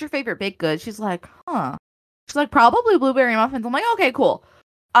 like, what's your favorite baked good? She's like, huh. She's like, probably blueberry muffins. I'm like, okay, cool.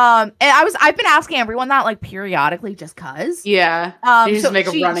 And I've been asking everyone that like periodically just cause. Yeah. You just make a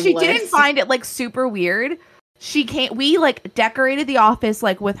running list. She didn't find it like super weird. We like decorated the office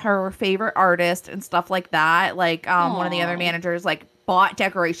like with her favorite artist and stuff like that. Like one of the other managers like bought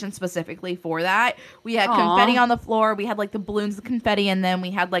decorations specifically for that. We had confetti on the floor. We had like the balloons, the confetti in them.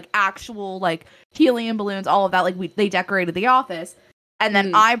 We had like actual like helium balloons, all of that. Like they decorated the office. And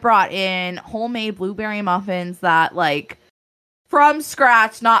then I brought in homemade blueberry muffins that like from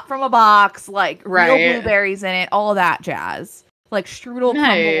scratch, not from a box, like real blueberries in it, all that jazz. Like strudel,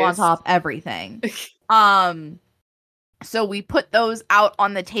 crumble on top, everything. So we put those out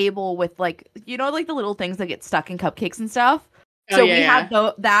on the table with like, you know, like the little things that get stuck in cupcakes and stuff. So we had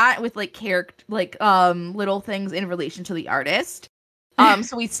that with like little things in relation to the artist.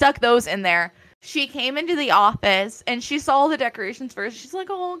 So we stuck those in there. She came into the office and she saw the decorations first. She's like,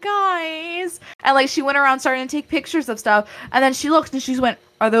 "Oh, guys." And like she went around starting to take pictures of stuff. And then she looked and she went,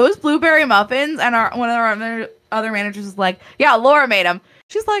 "Are those blueberry muffins?" And one of our other managers was like, "Yeah, Laura made them."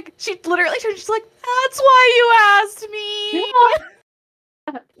 She's like, she literally turned, she's like, that's why you asked me.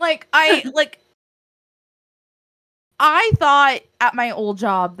 I thought at my old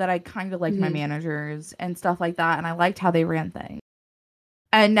job that I kind of liked my managers and stuff like that, and I liked how they ran things.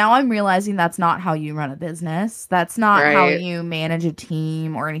 And now I'm realizing that's not how you run a business. That's not how you manage a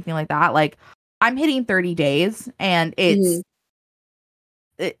team or anything like that. Like, I'm hitting 30 days, and it's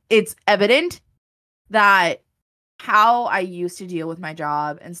evident that how I used to deal with my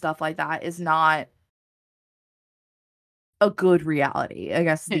job and stuff like that is not a good reality, I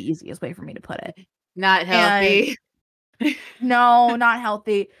guess is the easiest way for me to put it. Not healthy. No, not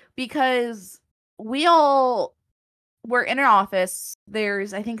healthy, because we're in an office.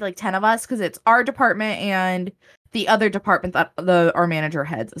 There's, I think, like 10 of us, because it's our department and the other department that our manager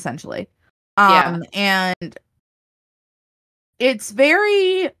heads, essentially. And it's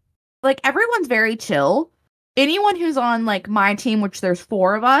very, like, everyone's very chill. Anyone who's on, like, my team, which there's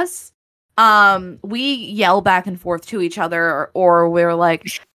 4 of us, we yell back and forth to each other, or we're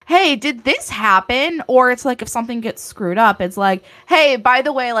like, hey, did this happen? Or it's like, if something gets screwed up, it's like, hey, by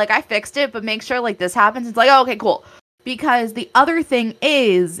the way, like, I fixed it, but make sure, like, this happens. It's like, oh, okay, cool. Because the other thing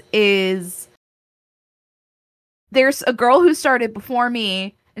is there's a girl who started before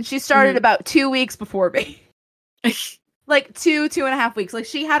me, and she started about 2 weeks before me. Like, 2.5 weeks. Like,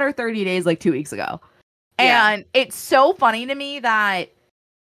 she had her 30 days, like, 2 weeks ago. And it's so funny to me that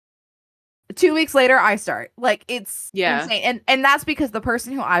 2 weeks later I start. Like, it's insane. And that's because the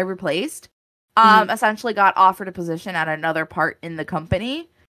person who I replaced essentially got offered a position at another part in the company.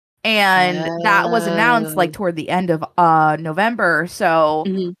 And that was announced like toward the end of November.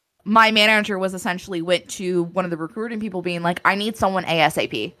 So my manager was essentially went to one of the recruiting people being like, I need someone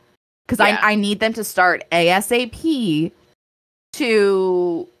ASAP. Because I need them to start ASAP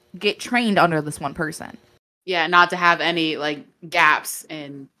to get trained under this one person. Yeah, not to have any like gaps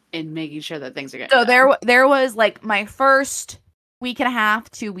in making sure that things are getting So done. there was like my first week and a half,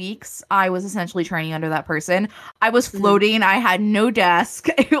 2 weeks, I was essentially training under that person. I was floating. I had no desk.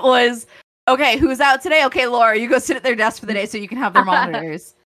 It was, okay, who's out today? Okay, Laura, you go sit at their desk for the day so you can have their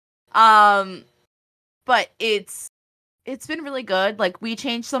monitors. But it's been really good. Like, we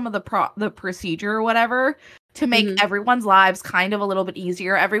changed some of the procedure or whatever to make everyone's lives kind of a little bit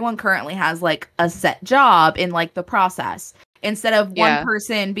easier. Everyone currently has like a set job in like the process. Instead of one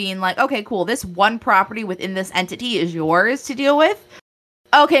person being like, okay, cool, this one property within this entity is yours to deal with.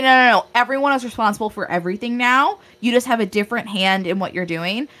 Okay, no. Everyone is responsible for everything now. You just have a different hand in what you're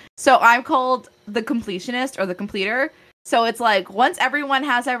doing. So I'm called the completionist or the completer. So it's like, once everyone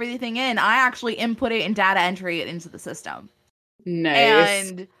has everything in, I actually input it and data entry it into the system.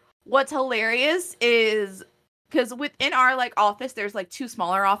 Nice. And what's hilarious is, because within our like office, there's like 2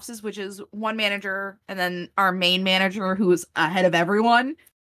 smaller offices, which is one manager and then our main manager who's ahead of everyone.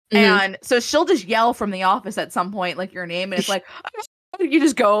 And so she'll just yell from the office at some point, like, your name, and it's like, you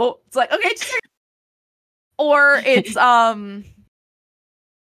just go. It's like, okay, or it's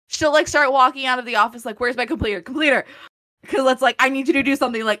she'll like start walking out of the office like, where's my completer? Because it's like, I need you to do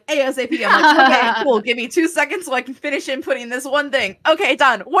something like ASAP. I'm like, okay, cool. Give me 2 seconds so I can finish inputting this one thing. Okay,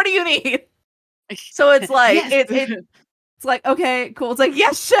 done. What do you need? So it's like, it's like, okay, cool. It's like,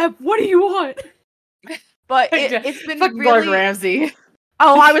 yes, chef, what do you want? But it's been really... Gordon Ramsay.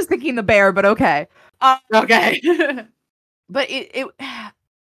 Oh, I was thinking the bear, but okay. Okay. But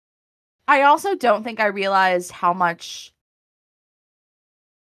I also don't think I realized how much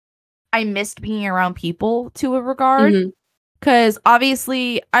I missed being around people to a regard. Because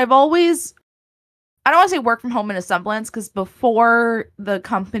obviously, I've always... I don't want to say work from home in a semblance, because before the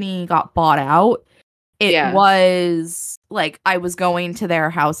company got bought out, it was like I was going to their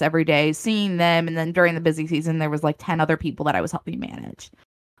house every day, seeing them, and then during the busy season, there was like 10 other people that I was helping manage.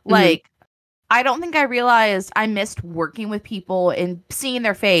 Like, I don't think I realized I missed working with people and seeing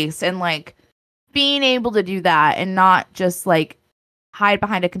their face and like being able to do that and not just like hide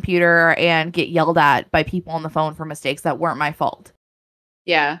behind a computer and get yelled at by people on the phone for mistakes that weren't my fault.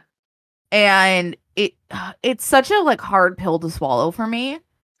 Yeah. And it's such a like hard pill to swallow for me,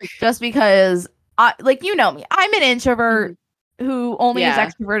 just because like, you know me, I'm an introvert who only is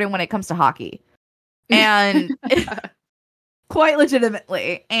extroverted when it comes to hockey, and quite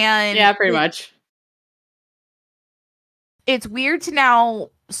legitimately. And yeah, pretty much. It's weird to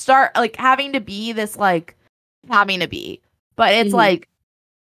now start like having to be, but it's like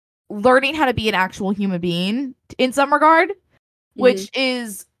learning how to be an actual human being in some regard, which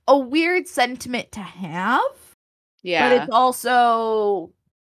is a weird sentiment to have. Yeah. But it's also,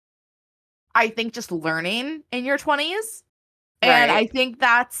 I think, just learning in your 20s. And I think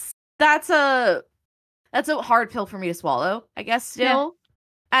that's a hard pill for me to swallow, I guess, still.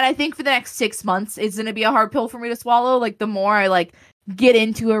 And I think for the next 6 months, it's going to be a hard pill for me to swallow. Like, the more I, like, get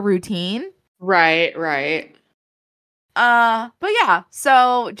into a routine. Right. But yeah,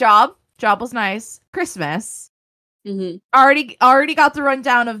 so job was nice. Christmas. Mm-hmm. Already got the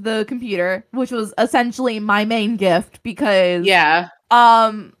rundown of the computer, which was essentially my main gift because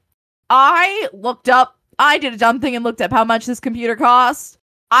I did a dumb thing and looked up how much this computer cost.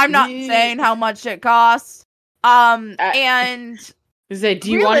 I'm not saying how much it costs. And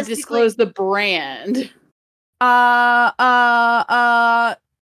do you want to disclose the brand? Not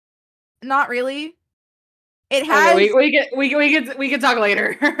really. It has. Okay, we can talk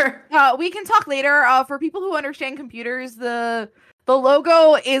later. We can talk later. For people who understand computers, the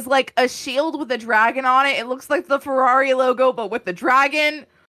logo is like a shield with a dragon on it. It looks like the Ferrari logo, but with the dragon.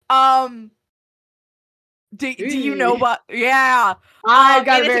 Do you know what? Yeah, I've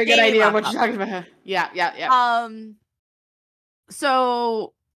got a very good idea of what you're talking about. Yeah.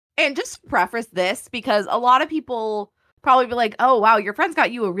 So, and just to preface this, because a lot of people probably be like, "Oh, wow, your friends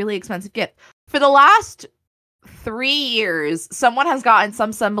got you a really expensive gift." For the last 3 years, someone has gotten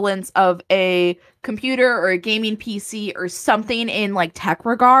some semblance of a computer or a gaming PC or something in like tech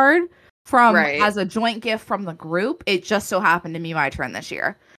regard as a joint gift from the group. It just so happened to be my turn this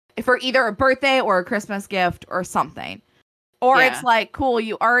year for either a birthday or a Christmas gift or something. Or it's like, cool,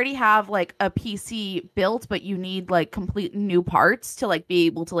 you already have like a PC built, but you need like complete new parts to like be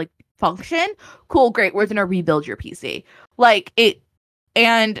able to like function. Cool, great, we're gonna rebuild your PC. Like it,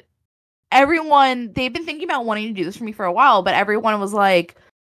 and everyone, they've been thinking about wanting to do this for me for a while, but everyone was like,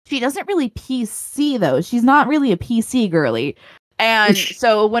 she doesn't really PC though. She's not really a PC girly. And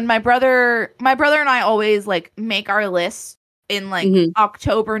so when my brother and I always like make our lists in like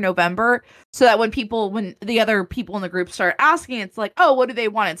October, November, so that when the other people in the group start asking, it's like, oh, what do they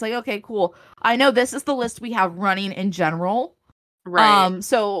want? It's like, okay, cool. I know this is the list we have running in general. Right.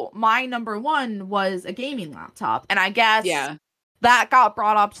 So my number one was a gaming laptop. And I guess that got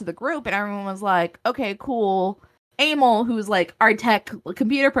brought up to the group and everyone was like, okay, cool. Emil, who's like our tech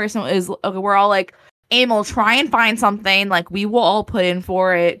computer person, we're all like, Emil, try and find something. Like, we will all put in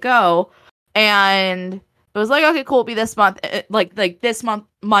for it. Go. And it was like, okay, cool, it'll be this month. Like this month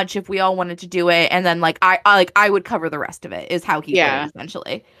much if we all wanted to do it. And then like I would cover the rest of it is how he put it,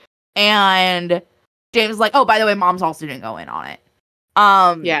 essentially. And James was like, oh, by the way, mom's also didn't go in on it.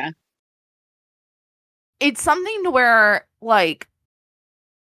 It's something to where like,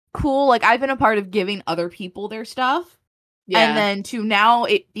 cool, like I've been a part of giving other people their stuff. And then to now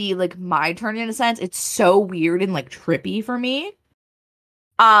it be like my turn in a sense, it's so weird and like trippy for me.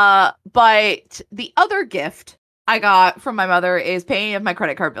 But the other gift I got from my mother is paying of my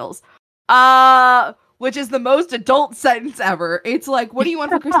credit card bills. Which is the most adult sentence ever. It's like, what do you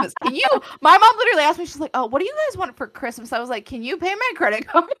want for Christmas? My mom literally asked me, she's like, oh, what do you guys want for Christmas? I was like, can you pay my credit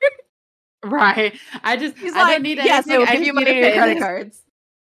card? Right. I don't need anything. Yes, I will give you money to your credit cards.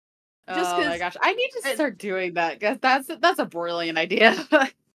 Oh my gosh, I need to start doing that because that's a brilliant idea.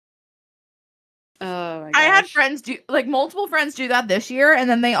 Oh my gosh. I had friends multiple friends do that this year, and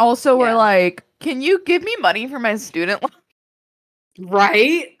then they also were like, "Can you give me money for my student loan?"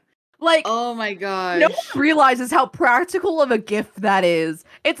 Right? Like, oh my gosh, no one realizes how practical of a gift that is.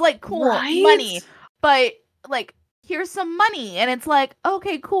 It's like, cool, money, but like, here's some money, and it's like,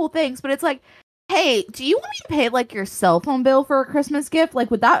 okay, cool, thanks, but it's like, hey, do you want me to pay like your cell phone bill for a Christmas gift? Like,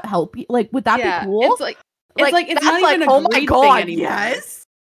 would that help you? Like, would that be cool? It's not even a oh my god, thing anymore. Yes.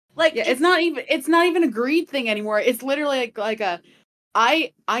 Like, it's not even a greed thing anymore. It's literally like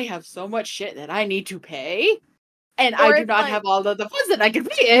I have so much shit that I need to pay, and I do not have all of the funds that I can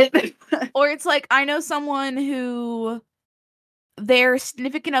pay it. Or it's like, I know someone who their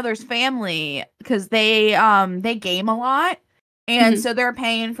significant other's family, because they game a lot. And so they're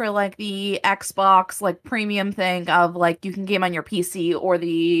paying for like the Xbox like premium thing of like you can game on your PC or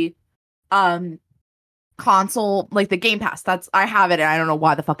the console, like the Game Pass. I have it and I don't know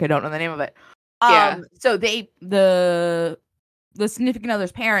why the fuck I don't know the name of it. So the significant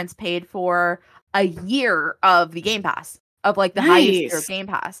other's parents paid for a year of the Game Pass, of like the highest tier of Game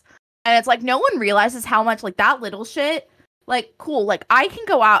Pass. And it's like no one realizes how much like that little shit, like cool, like I can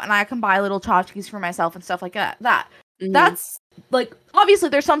go out and I can buy little tchotchkes for myself and stuff like that. That's like, obviously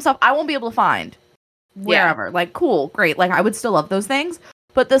there's some stuff I won't be able to find wherever. Like, cool, great. Like, I would still love those things.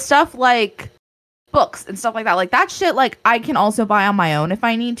 But the stuff like books and stuff like that, like that shit, like I can also buy on my own if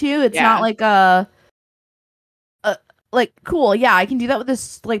I need to. It's not like like, cool, yeah, I can do that with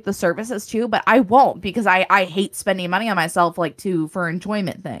this, like the services too, but I won't because I hate spending money on myself like for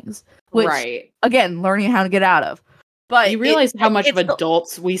enjoyment things. Which, again, learning how to get out of. But you realize how much of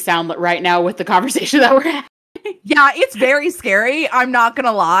adults we sound right now with the conversation that we're having. Yeah, it's very scary. I'm not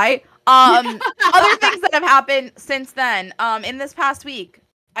gonna lie. Other things that have happened since then. In this past week,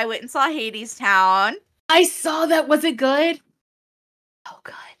 I went and saw Hadestown. I saw that. Was it good? Oh,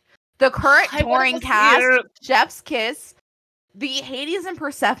 good. The current touring cast, Chef's Kiss, the Hades and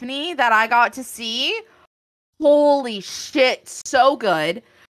Persephone that I got to see. Holy shit, so good.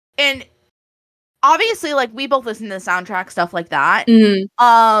 And obviously, like, we both listen to the soundtrack, stuff like that.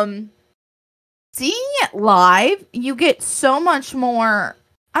 Mm-hmm. Seeing it live, you get so much more,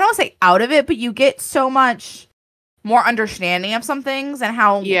 I don't want to say out of it, but you get so much more understanding of some things and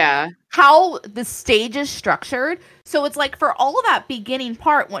how the stage is structured. So it's like, for all of that beginning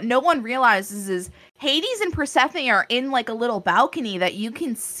part, what no one realizes is Hades and Persephone are in like a little balcony that you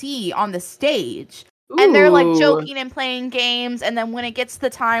can see on the stage. Ooh. And they're like joking and playing games. And then when it gets to the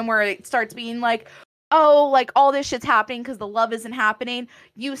time where it starts being like, oh, like all this shit's happening because the love isn't happening,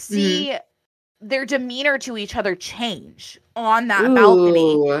 you see their demeanor to each other change on that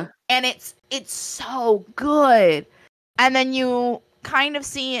balcony. And it's so good. And then you kind of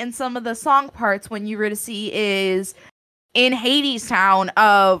see in some of the song parts when you were to see is in Hadestown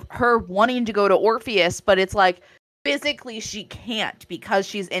of her wanting to go to Orpheus, but it's like physically she can't because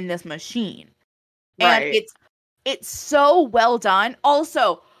she's in this machine. Right. And it's so well done.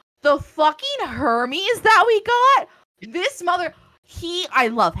 Also, the fucking Hermes that we got, this mother, I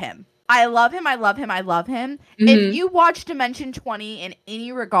love him. I love him. Mm-hmm. If you watch Dimension 20 in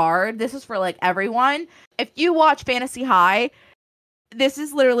any regard, this is for like everyone. If you watch Fantasy High, this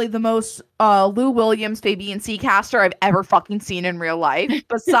is literally the most Lou Williams Fabian Seacaster I've ever fucking seen in real life,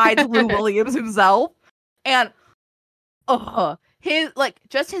 besides Lou Williams himself. And his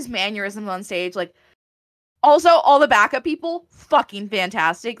mannerisms on stage, like, also all the backup people, fucking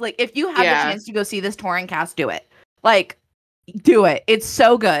fantastic. Like, if you have the chance to go see this touring cast, do it. Like, do it. It's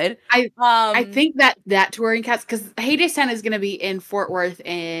so good. I think that touring cast, because Hadestown is going to be in Fort Worth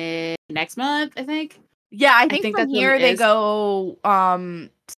in next month, I think. Yeah, I think from here they go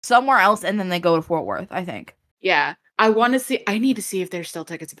somewhere else and then they go to Fort Worth, I think. Yeah. I need to see if there's still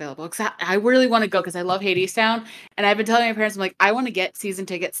tickets available, because I really want to go because I love Hadestown. And I've been telling my parents, I'm like, I want to get season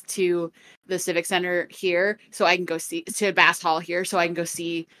tickets to the Civic Center here so I can go see, to Bass Hall here so I can go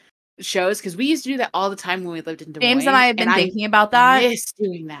see shows, because we used to do that all the time when we lived in Des Moines. James and I have been thinking about that. I miss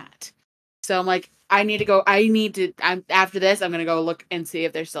doing that. So I'm like, after this, I'm going to go look and see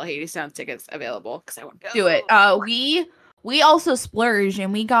if there's still Hadestown tickets available, because I want to go. Do it. We also splurged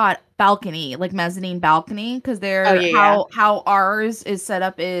and we got balcony, like mezzanine balcony, because how ours is set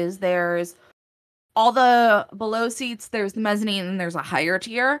up is there's all the below seats, there's the mezzanine, and there's a higher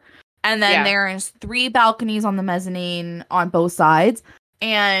tier. And then there's 3 balconies on the mezzanine on both sides.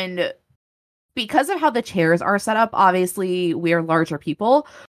 And because of how the chairs are set up, obviously we're larger people.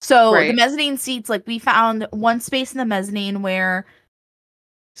 So the mezzanine seats, like, we found one space in the mezzanine where,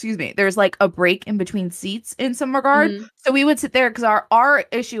 there's like a break in between seats in some regard. Mm-hmm. So we would sit there because our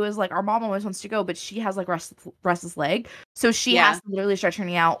issue is like our mom always wants to go, but she has like restless leg. So she has to literally stretch her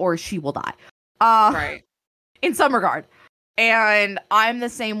knee out or she will die. In some regard. And I'm the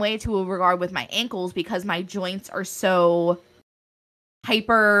same way to a regard with my ankles because my joints are so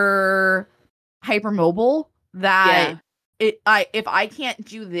hyper mobile that if I can't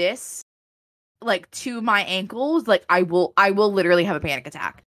do this like to my ankles, like I will literally have a panic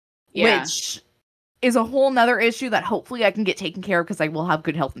attack, which is a whole nother issue that hopefully I can get taken care of because I will have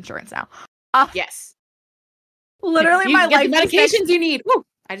good health insurance now. Yes, literally my life medications you need. Woo!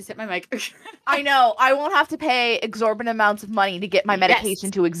 I just hit my mic. I know. I won't have to pay exorbitant amounts of money to get my medication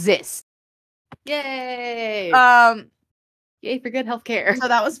to exist. Yay! Yay for good healthcare. So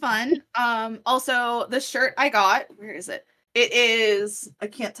that was fun. Also, the shirt I got, where is it? It is, I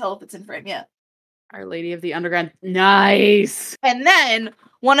can't tell if it's in frame yet. Our Lady of the Underground. Nice. And then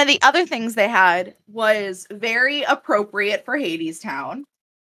one of the other things they had was very appropriate for Hadestown.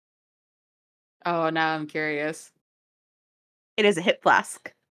 Oh, now I'm curious. It is a hip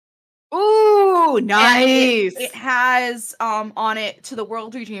flask. Ooh, nice. It has on it "To the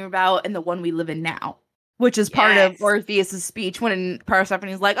World We Dream About" and "The One We Live In Now," which is part of Orpheus' speech when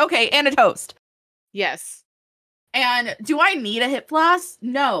Persephone's like, okay, and a toast. Yes. And do I need a hip flask?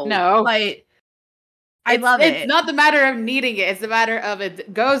 No. Like, I love it. It's not the matter of needing it. It's the matter of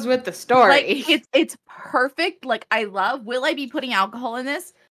it goes with the story. Like, it's perfect. Like, will I be putting alcohol in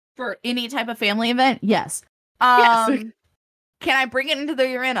this for any type of family event? Yes. Yes. Can I bring it into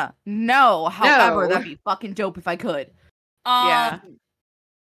the arena? No. However, that'd be fucking dope if I could. But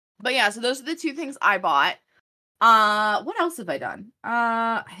yeah, so those are the 2 things I bought. What else have I done?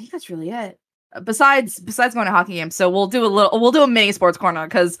 I think that's really it. besides going to hockey games, so we'll do a mini sports corner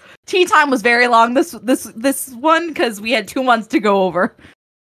because tea time was very long this one because we had 2 months to go over.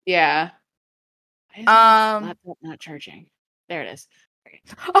 Yeah. Laptop not charging. There it is.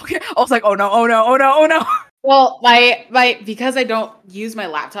 Okay. I was like, oh no. Well, my because I don't use my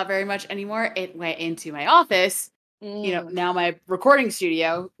laptop very much anymore, it went into my office. You know, now my recording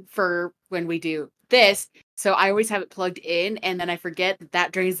studio for when we do this. So I always have it plugged in, and then I forget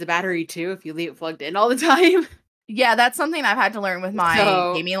that drains the battery too if you leave it plugged in all the time. Yeah, that's something I've had to learn with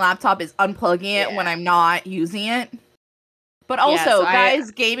my gaming laptop is unplugging it when I'm not using it. But also, guys,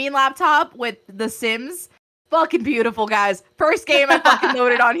 gaming laptop with The Sims, fucking beautiful, guys. First game I fucking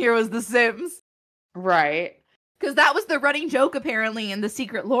loaded on here was The Sims. Right. Because that was the running joke, apparently, in the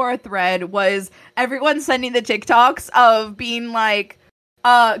Secret Lore thread, was everyone sending the TikToks of being like,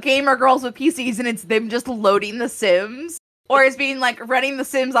 gamer girls with PCs, and it's them just loading The Sims. Or it's being like, running The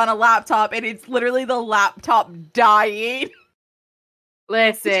Sims on a laptop, and it's literally the laptop dying.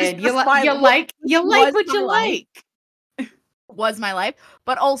 Listen, you like what you like. Was my life.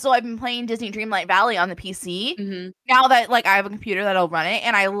 But also, I've been playing Disney Dreamlight Valley on the PC. Mm-hmm. Now that, like, I have a computer that'll run it,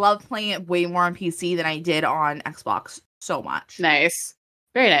 and I love playing it way more on PC than I did on Xbox so much. Nice.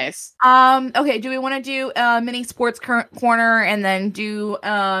 Very nice. Okay, do we want to do a mini sports corner and then do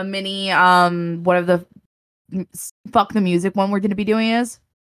mini, whatever the fuck the music one we're going to be doing is?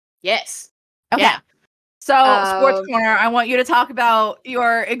 Yes. Okay. Yeah. So, sports corner, I want you to talk about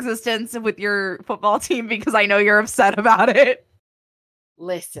your existence with your football team because I know you're upset about it.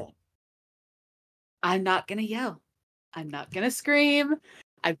 Listen, I'm not going to yell. I'm not going to scream.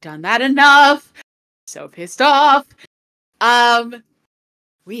 I've done that enough. So pissed off.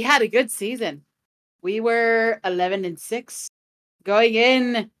 We had a good season. We were 11-6 going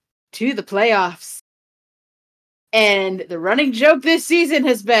in to the playoffs. And the running joke this season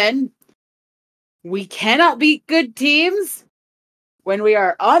has been, we cannot beat good teams when we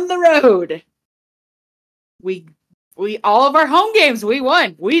are on the road. We all of our home games we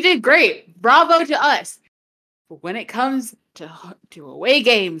won. We did great. Bravo to us. But when it comes to away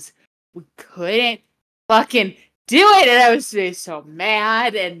games, we couldn't fucking do it. And I was so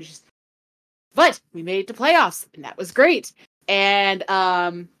mad but we made it to playoffs, and that was great. And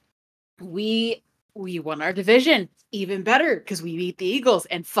we won our division. Even better, because we beat the Eagles,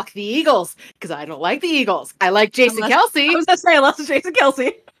 and fuck the Eagles, because I don't like the Eagles. I like Jason Kelce. I was going to say, unless it's Jason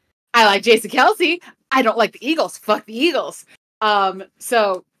Kelce. I like Jason Kelce. I don't like the Eagles. Fuck the Eagles.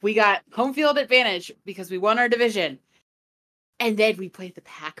 So we got home field advantage because we won our division. And then we played the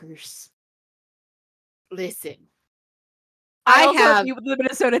Packers. Listen. I have you with the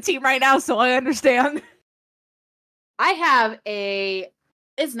Minnesota team right now, so I understand. I have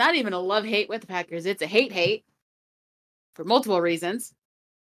it's not even a love-hate with the Packers. It's a hate-hate. For multiple reasons.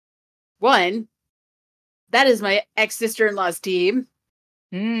 One, that is my ex-sister-in-law's team.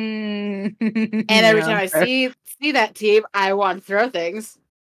 And every time I see that team, I want to throw things.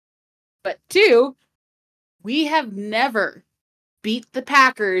 But two, we have never beat the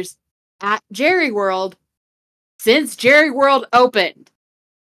Packers at Jerry World since Jerry World opened.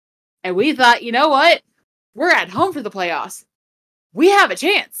 And we thought, you know what? We're at home for the playoffs. We have a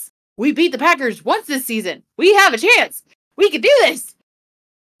chance. We beat the Packers once this season. We have a chance. We can do this.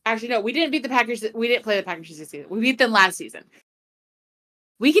 Actually, no, we didn't beat the Packers. We didn't play the Packers this season. We beat them last season.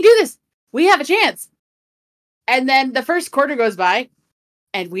 We can do this. We have a chance. And then the first quarter goes by,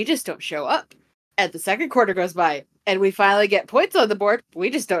 and we just don't show up. And the second quarter goes by, and we finally get points on the board.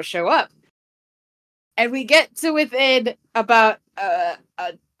 We just don't show up. And we get to within about a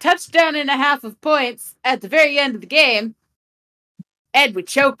touchdown and a half of points at the very end of the game, and we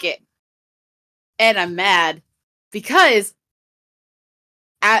choke it. And I'm mad. Because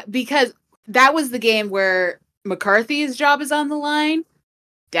that was the game where McCarthy's job is on the line,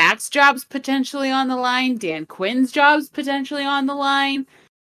 Dak's job's potentially on the line, Dan Quinn's job's potentially on the line,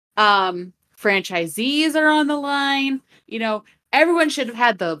 franchisees are on the line. You know, everyone should have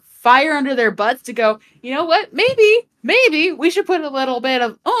had the fire under their butts to go, you know what, maybe we should put a little bit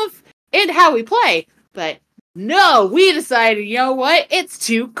of oomph in how we play. But no, we decided, you know what? It's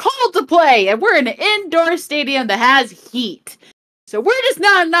too cold to play, and we're in an indoor stadium that has heat. So we're just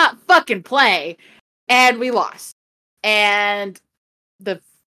not fucking play. And we lost. And the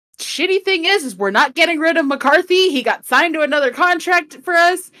shitty thing is we're not getting rid of McCarthy. He got signed to another contract for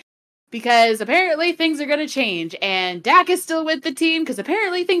us because apparently things are going to change. And Dak is still with the team because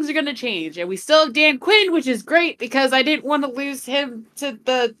apparently things are going to change. And we still have Dan Quinn, which is great because I didn't want to lose him to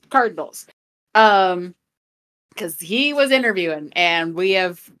the Cardinals. because he was interviewing, and we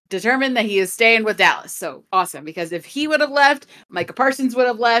have determined that he is staying with Dallas. So awesome, because if he would have left, Micah Parsons would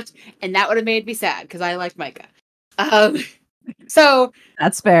have left, and that would have made me sad because I like Micah. So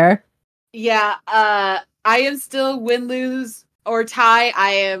that's fair. Yeah, I am still win, lose, or tie.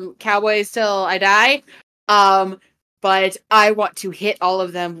 I am Cowboys till I die. But I want to hit all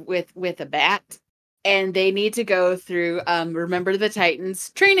of them with a bat, and they need to go through Remember the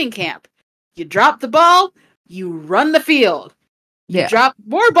Titans training camp. You drop the ball, you run the field. You drop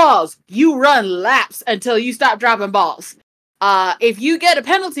more balls, you run laps until you stop dropping balls. If you get a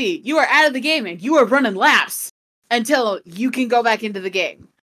penalty, you are out of the game, and you are running laps until you can go back into the game.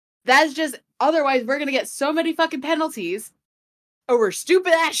 That's just, otherwise we're gonna get so many fucking penalties over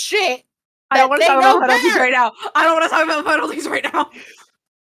stupid ass shit. I don't want to talk about penalties right now. I don't want to talk about penalties right now.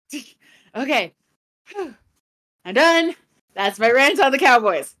 Okay. I'm done. That's my rant on the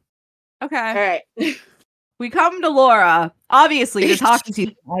Cowboys. Okay. All right. We come to Laura. Obviously, this hockey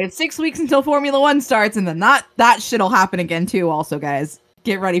season. I have 6 weeks until Formula One starts, and then that shit'll happen again too. Also, guys,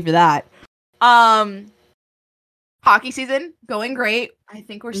 get ready for that. Hockey season going great. I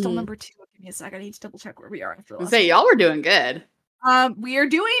think we're still number 2. Give me a second. I need to double check where we are after last. Y'all were doing good. We are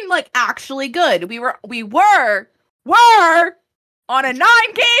doing like actually good. We were on a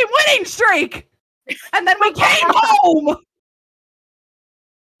 9-game winning streak, and then we came home.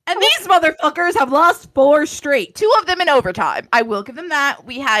 And these motherfuckers have lost 4 straight. 2 of them in overtime. I will give them that.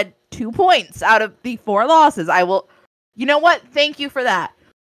 We had 2 points out of the 4 losses. You know what? Thank you for that.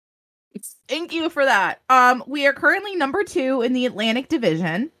 Thank you for that. We are currently number 2 in the Atlantic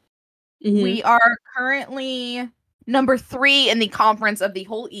Division. Mm-hmm. We are currently number 3 in the conference of the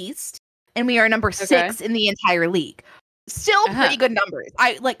whole East, and we are number 6 in the entire league. Still pretty good numbers.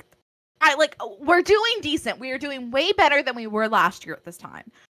 We're doing decent. We are doing way better than we were last year at this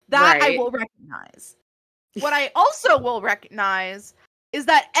time. That I will recognize. What I also will recognize is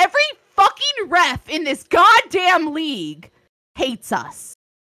that every fucking ref in this goddamn league hates us.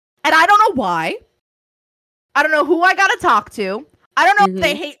 And I don't know why. I don't know who I gotta talk to. I don't know if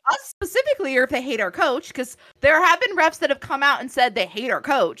they hate us specifically or if they hate our coach, because there have been refs that have come out and said they hate our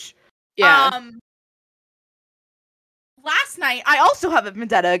coach. Yeah. Last night, I also have a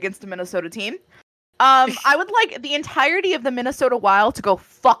vendetta against the Minnesota team. I would like the entirety of the Minnesota Wild to go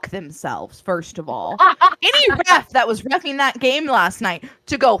fuck themselves, first of all. Any ref that was reffing that game last night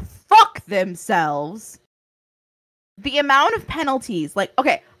to go fuck themselves. The amount of penalties,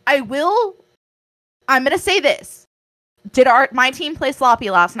 I'm going to say this. Did my team play sloppy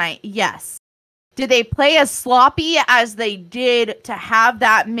last night? Yes. Did they play as sloppy as they did to have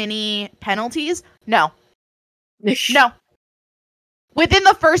that many penalties? No. No. Within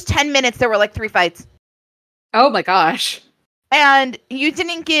the first 10 minutes, there were like 3 fights. Oh my gosh. And you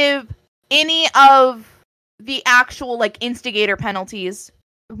didn't give any of the actual instigator penalties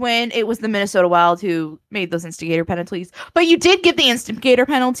when it was the Minnesota Wild who made those instigator penalties. But you did give the instigator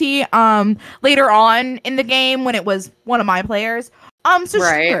penalty later on in the game when it was one of my players.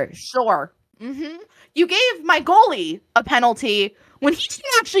 Sure. Mm-hmm. You gave my goalie a penalty when he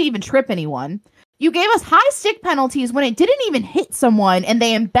didn't actually even trip anyone. You gave us high stick penalties when it didn't even hit someone, and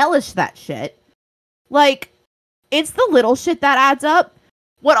they embellished that shit. It's the little shit that adds up.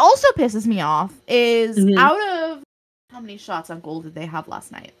 What also pisses me off is out of... How many shots on goal did they have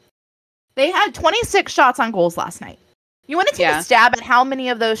last night? They had 26 shots on goals last night. You want to take a stab at how many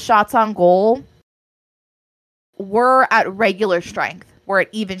of those shots on goal were at regular strength? Were at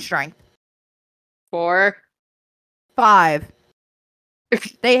even strength? 4. 5.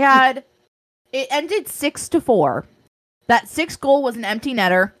 They had... It ended 6-4. That 6th goal was an empty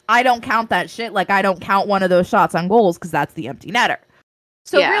netter. I don't count that shit. I don't count one of those shots on goals because that's the empty netter.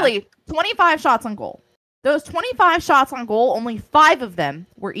 So really, 25 shots on goal. Those 25 shots on goal, only 5 of them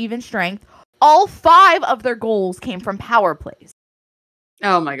were even strength. All 5 of their goals came from power plays.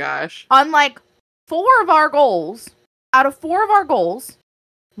 Oh my gosh. Unlike 4 of our goals, out of 4 of our goals,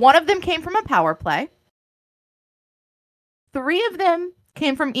 1 of them came from a power play. 3 of them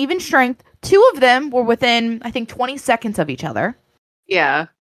came from even strength. 2 of them were within, I think, 20 seconds of each other. Yeah.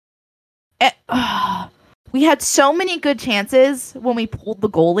 We had so many good chances when we pulled the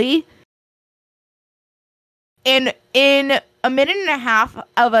goalie. And in a minute and a half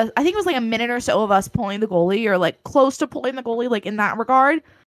of us, I think it was a minute or so of us pulling the goalie, or close to pulling the goalie, in that regard,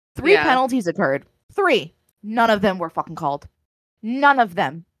 3 penalties occurred. 3. None of them were fucking called. None of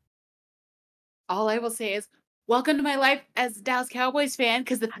them. All I will say is, welcome to my life as a Dallas Cowboys fan,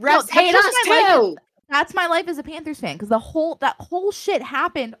 because the refs hate us too. That's my life as a Panthers fan, because that whole shit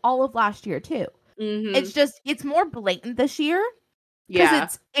happened all of last year too. Mm-hmm. It's more blatant this year. Yeah.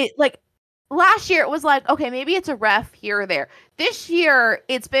 last year it was like, okay, maybe it's a ref here or there. This year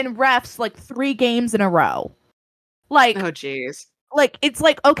it's been refs like 3 games in a row. Like, oh jeez. Like, it's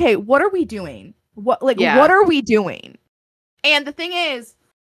like, okay, what are we doing? What are we doing? And the thing is,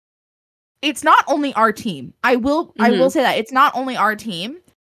 it's not only our team. I will say that it's not only our team.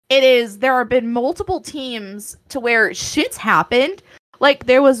 It is, there have been multiple teams to where shit's happened. Like,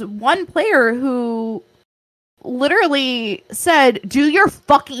 there was one player who literally said, "Do your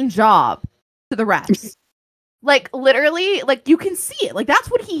fucking job," to the refs. Like, literally, like, you can see it. Like, that's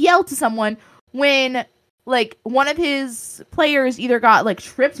what he yelled to someone when, like, one of his players either got, like,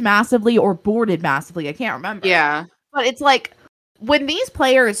 tripped massively or boarded massively. I can't remember. Yeah. But it's like, when these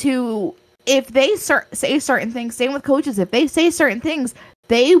players who, if they say certain things, same with coaches, if they say certain things,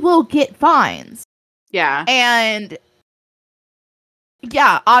 they will get fines. Yeah. And,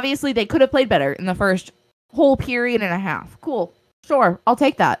 yeah, obviously they could have played better in the first whole period and a half. Cool. Sure, I'll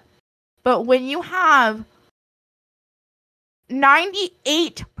take that. But when you have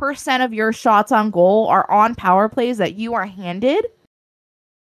 98% of your shots on goal are on power plays that you are handed,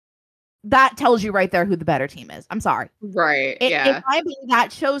 that tells you right there who the better team is. I'm sorry. Right. In my opinion,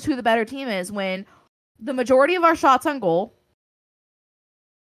 that shows who the better team is when the majority of our shots on goal,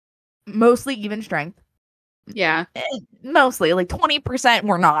 mostly even strength. Yeah. Mostly, like 20%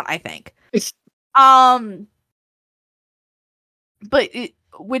 were not, I think. But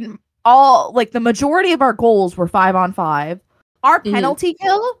when all, like, the majority of our goals were 5-on-5, our penalty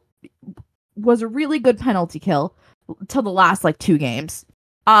kill was a really good penalty kill till the last, like, 2 games.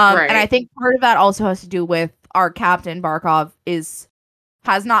 Right. And I think part of that also has to do with our captain, Barkov,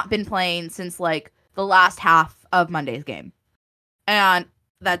 has not been playing since, like, the last half of Monday's game. And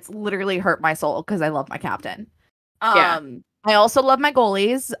that's literally hurt my soul because I love my captain. I also love my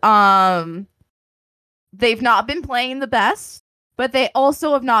goalies. They've not been playing the best, but they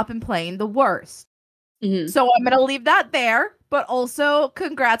also have not been playing the worst. So I'm going to leave that there. But also,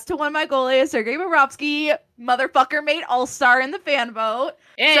 congrats to one of my goalies, Sergei Bobrovsky, motherfucker made all-star in the fan vote.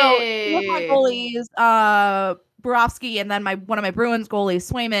 Hey. So with my goalies, Bobrovsky, and then one of my Bruins goalies,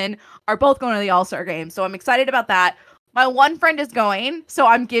 Swayman, are both going to the all-star game. So I'm excited about that. My one friend is going, so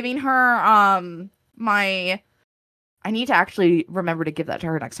I'm giving her I need to actually remember to give that to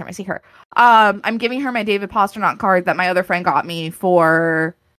her next time I see her. I'm giving her my David Pastrnak card that my other friend got me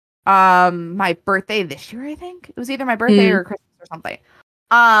for my birthday this year, I think. It was either my birthday or Christmas or something.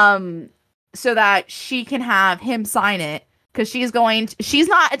 So that she can have him sign it, because she's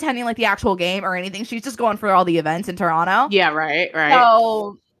not attending, like, the actual game or anything. She's just going for all the events in Toronto. Yeah, right.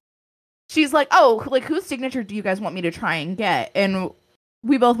 So she's like, "Oh, like, whose signature do you guys want me to try and get?" And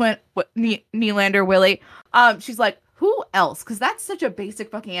we both went, Nylander, Willie. She's like, "Who else?" Because that's such a basic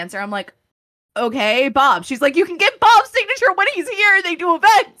fucking answer. I'm like, "Okay, Bob." She's like, "You can get Bob's signature when he's here and they do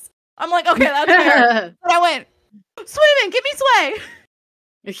events." I'm like, "Okay, that's fair." And I went, "Swayman, give me Sway."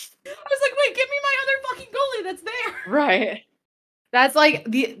 I was like, "Wait, give me my other fucking goalie that's there." Right. That's like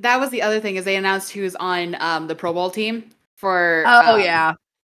that was the other thing, is they announced who's on the Pro Bowl team for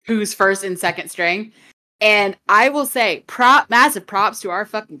who's first and second string. And I will say, massive props to our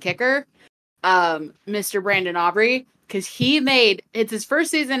fucking kicker, Mr. Brandon Aubrey, because it's his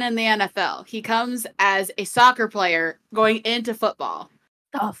first season in the NFL. He comes as a soccer player going into football.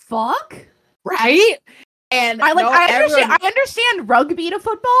 The fuck? Right? And I understand rugby to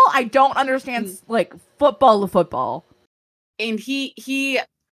football. I don't understand like football to football. And he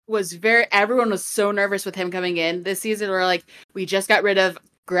was everyone was so nervous with him coming in this season. We're like, we just got rid of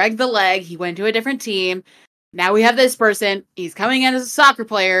Greg the Leg. He went to a different team. Now we have this person. He's coming in as a soccer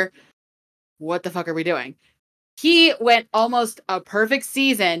player. What the fuck are we doing? He went almost a perfect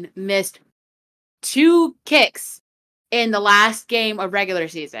season, missed 2 kicks in the last game of regular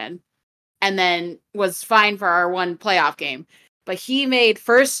season, and then was fine for our one playoff game. But he made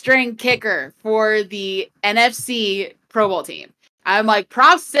first string kicker for the NFC Pro Bowl team. I'm like,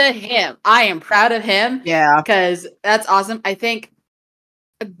 props to him. I am proud of him. Yeah. Because that's awesome. I think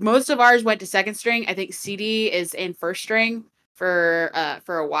most of ours went to second string. I think CD is in first string for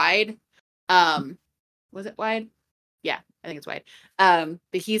a wide. Was it wide? Yeah, I think it's wide. But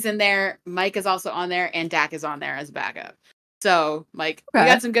he's in there. Mike is also on there, and Dak is on there as backup. So, Mike, we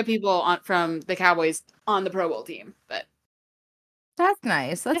got some good people from the Cowboys on the Pro Bowl team. But that's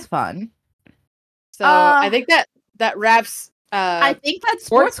nice. That's fun. So I think that wraps. I think that's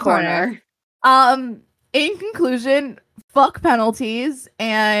Sports Corner. In conclusion, fuck penalties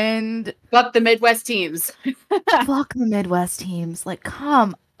and fuck the Midwest teams. Fuck the Midwest teams. Like,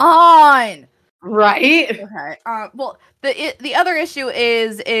 come on. Right. Okay. Well, the other issue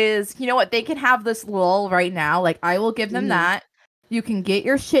is you know what, they can have this lull right now. Like, I will give them that. you can get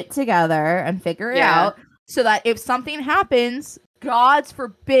your shit together and figure it out so that if something happens, God's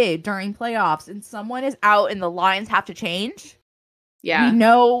forbid, during playoffs and someone is out and the lines have to change, we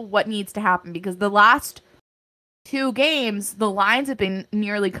know what needs to happen, because the last 2 games, the lines have been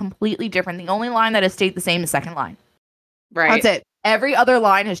nearly completely different. The only line that has stayed the same is second line. Right. That's it. Every other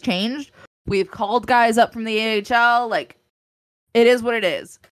line has changed. We've called guys up from the AHL. Like, it is what it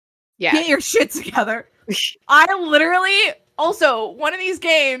is. Yeah. Get your shit together. I literally, also, one of these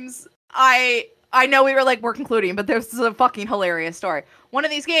games, I know we were like, we're concluding, but this is a fucking hilarious story. One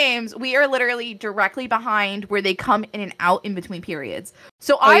of these games, we are literally directly behind where they come in and out in between periods.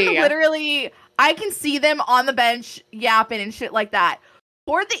 So literally, I can see them on the bench yapping and shit like that.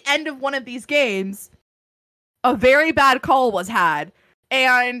 Toward the end of one of these games, a very bad call was had.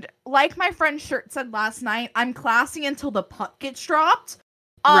 And like my friend Shirt said last night, I'm classing until the puck gets dropped.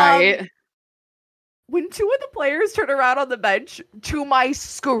 Right. When 2 of the players turn around on the bench, to my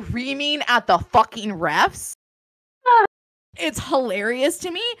screaming at the fucking refs, it's hilarious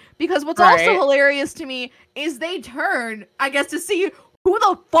to me, because what's also hilarious to me is they turn, I guess, to see who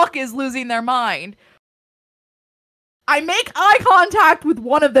the fuck is losing their mind. I make eye contact with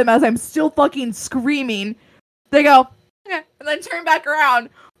one of them as I'm still fucking screaming. They go, okay, and then turn back around.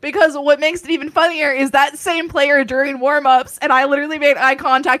 Because what makes it even funnier is that same player during warm-ups, and I literally made eye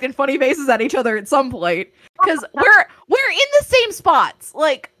contact and funny faces at each other at some point. Because we're in the same spots.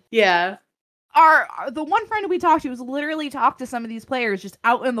 Like, yeah. The one friend we talked to was literally talked to some of these players just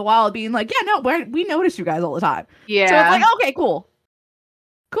out in the wild, being like, yeah, no, we notice you guys all the time. Yeah. So it's like, okay, cool.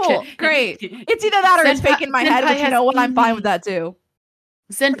 Cool, great. It's either that or it's fake in my head, but you know what? I'm fine with that too.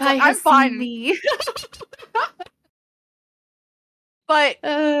 Senpai has seen me. But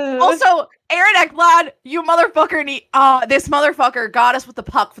also, Aaron Ekblad, you motherfucker this motherfucker got us with the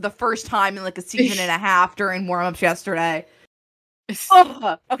puck for the first time in like a season and a half during warm-ups yesterday.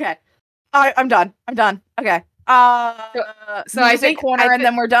 Okay. I'm done. Okay. So I think corner and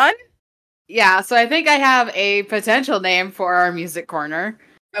then we're done? Yeah, so I think I have a potential name for our music corner.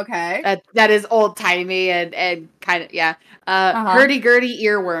 Okay. That is old-timey and kind of, hurdy-gurdy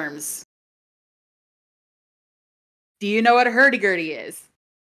earworms. Do you know what a hurdy-gurdy is?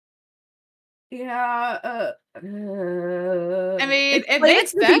 Yeah. I mean, it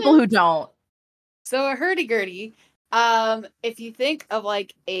makes sense. People who don't. So a hurdy-gurdy, if you think of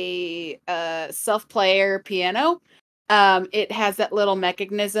like a self-player piano, it has that little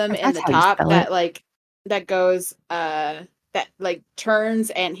mechanism in the top that goes that like turns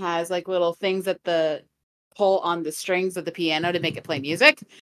and has like little things that the pull on the strings of the piano to make it play music.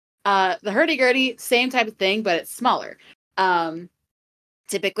 The hurdy-gurdy, same type of thing, but it's smaller.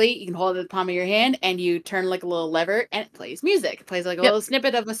 Typically, you can hold it in the palm of your hand and you turn like a little lever and it plays music. It plays like a little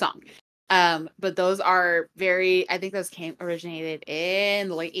snippet of a song. But those are I think those originated in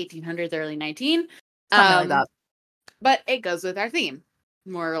the late 1800s, early 19. Something like that. But it goes with our theme,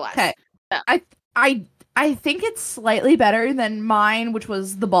 more or less. Okay. So. I think it's slightly better than mine, which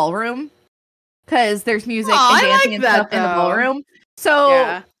was the ballroom. Because there's music and dancing and stuff in the ballroom.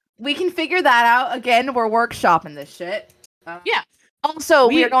 So we can figure that out. Again, we're workshopping this shit. Yeah. Also,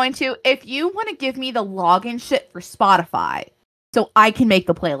 we are going to, if you want to give me the login shit for Spotify, so I can make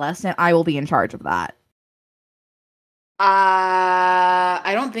the playlist, and I will be in charge of that.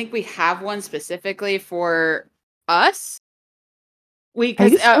 I don't think we have one specifically for us. We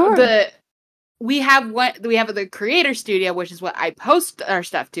have the creator studio, which is what I post our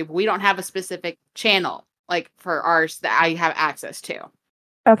stuff to, but we don't have a specific channel like for ours that I have access to.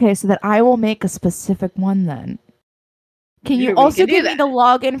 Okay, so that I will make a specific one then. Can you also give me the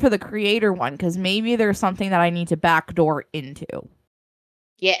login for the creator one? Because maybe there's something that I need to backdoor into.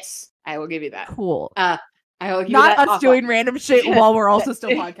 Yes, I will give you that. Cool. I will give Not us doing random shit while we're also still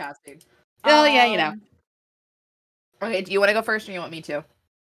podcasting. Oh, yeah, you know. Okay, do you want to go first or you want me to?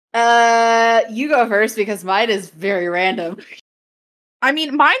 You go first because mine is very random. I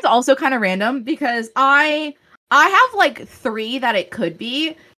mean, mine's also kind of random because I have like 3 that it could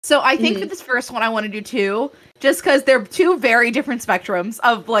be. So I think for this first one, I want to do 2, just because they're 2 very different spectrums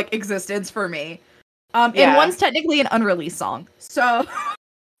of like existence for me. And one's technically an unreleased song. So,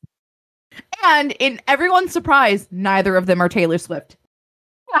 and in everyone's surprise, neither of them are Taylor Swift.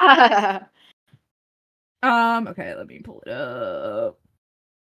 Okay, let me pull it up.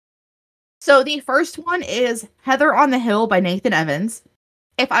 So the first one is Heather on the Hill by Nathan Evans.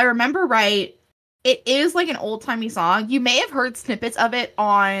 If I remember right, it is like an old-timey song. You may have heard snippets of it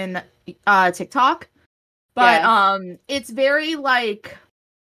on TikTok. But it's very like,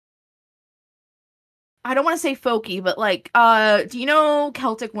 I don't want to say folky, but like do you know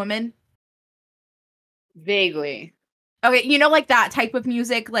Celtic Women? Vaguely. Okay, you know, like that type of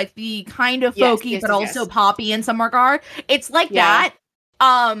music, like the kind of folky, but also poppy in some regard. It's like that.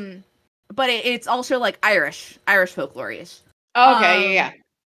 But it's also like Irish folklore-ish. Okay, yeah.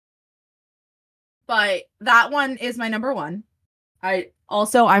 But that one is my number one.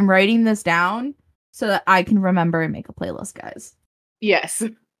 I'm writing this down so that I can remember and make a playlist, guys. Yes.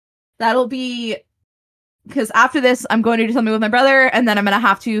 That'll be because after this, I'm going to do something with my brother, and then I'm gonna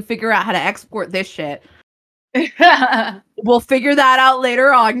have to figure out how to export this shit. We'll figure that out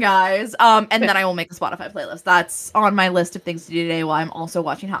later on, guys. And then I will make a Spotify playlist. That's on my list of things to do today while I'm also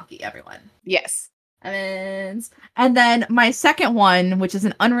watching hockey, everyone. Yes. And then my second one, which is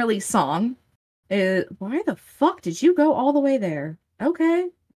an unreleased song, is why the fuck did you go all the way there? Okay.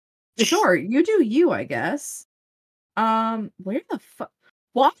 Sure, you do you, I guess. Where the fuck?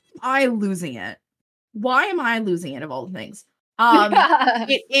 Why am I losing it? Why am I losing it of all the things?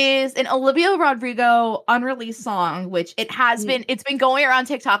 It is an Olivia Rodrigo unreleased song, which it's been going around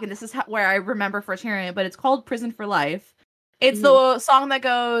TikTok, and this is where I remember first hearing it, but it's called Prison for Life. It's the song that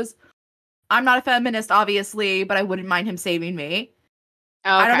goes, I'm not a feminist, obviously, but I wouldn't mind him saving me.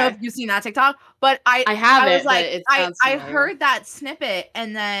 Okay. I don't know if you've seen that TikTok, but I haven't. I was like, I heard that snippet,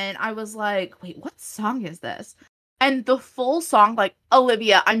 and then I was like, wait, what song is this? And the full song, like,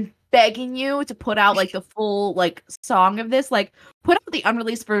 Olivia, I'm begging you to put out like the full like song of this, like put out the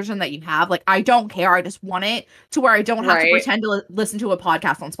unreleased version that you have. Like, I don't care, I just want it to where I don't have to pretend to listen to a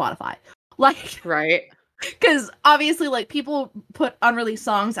podcast on Spotify, like, right? Because obviously, like, people put unreleased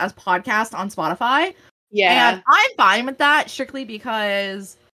songs as podcasts on Spotify, and I'm fine with that strictly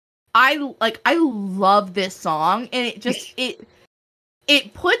because I love this song, and it just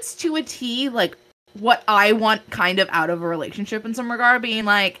it puts to a T like what I want kind of out of a relationship in some regard, being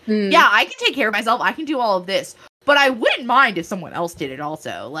like, yeah, I can take care of myself, I can do all of this, but I wouldn't mind if someone else did it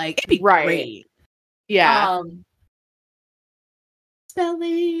also. Like, it'd be great. Yeah.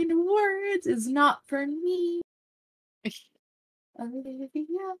 Spelling words is not for me. Olivia.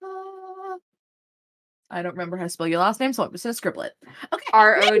 I don't remember how to spell your last name, so I'm just gonna scribble it. Okay.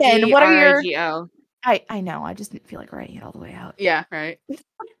 R-O-D-R-I-G-O. What are your... I know, I just didn't feel like writing it all the way out. Yeah, right.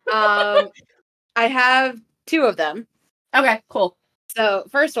 I have two of them. Okay, cool. So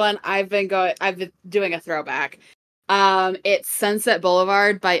first one, I've been doing a throwback. It's Sunset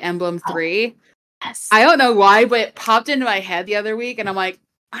Boulevard by Emblem 3. Yes. I don't know why, but it popped into my head the other week, and I'm like,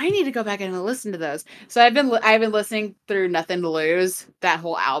 I need to go back and listen to those. So I've been listening through Nothing to Lose, that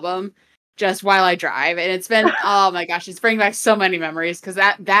whole album, just while I drive, and it's been oh my gosh, it's bringing back so many memories because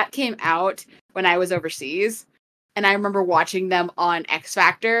that came out when I was overseas, and I remember watching them on X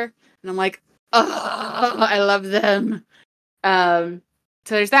Factor, and I'm like, oh, I love them. So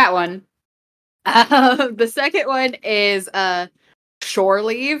there's that one. The second one is Shore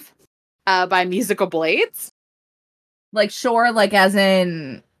Leave by Musical Blades. Like shore, like as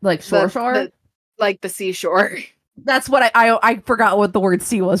in like shore? Like the seashore. That's what I forgot what the word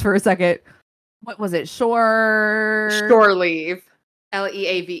sea was for a second. What was it? Shore Leave.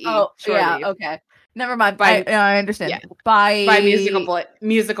 Leave. Oh, Shore yeah, Leave. Okay. Never mind. I understand. Yeah. By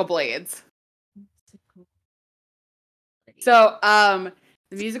Musical Blades. So, the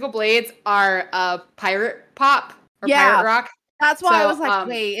Musical Blades are pirate pop or pirate rock. That's why I was like,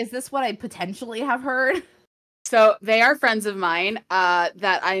 wait, is this what I potentially have heard? So they are friends of mine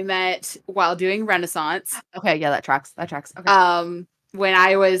that I met while doing Renaissance. Okay, yeah, that tracks. Okay. When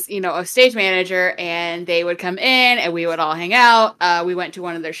I was, a stage manager, and they would come in and we would all hang out. We went to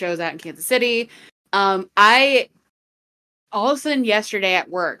one of their shows out in Kansas City. I all of a sudden yesterday at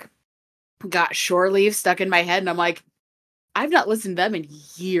work got Shore Leave stuck in my head, and I'm like, I've not listened to them in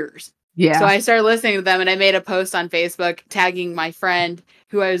years. Yeah. So I started listening to them, and I made a post on Facebook tagging my friend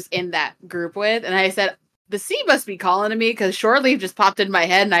who I was in that group with, and I said, the sea must be calling to me because Shore Leave just popped in my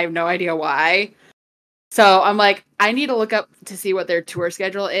head, and I have no idea why. So I'm like, I need to look up to see what their tour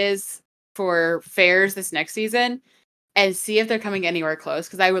schedule is for fairs this next season and see if they're coming anywhere close,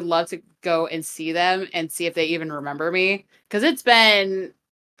 because I would love to go and see them and see if they even remember me, because it's been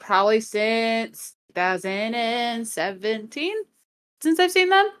probably since 2017 since I've seen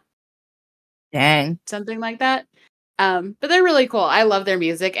them. Dang. Something like that. But they're really cool. I love their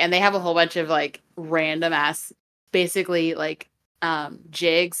music, and they have a whole bunch of like random ass, basically like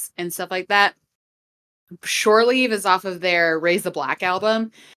jigs and stuff like that. Shore Leave is off of their Raise the Black album.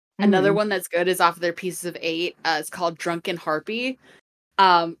 Mm-hmm. Another one that's good is off of their Pieces of Eight. It's called Drunken Harpy,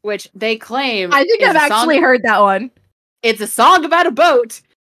 which they claim I think I've actually heard that one. It's a song about a boat,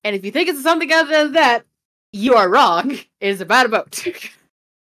 and if you think it's something other than that, you are wrong. It is about a boat.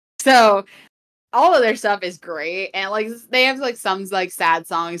 So all of their stuff is great, and like they have like some like sad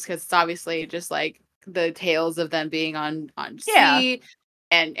songs because it's obviously just like the tales of them being on sea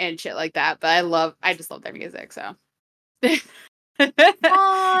and shit like that. But I just love their music. So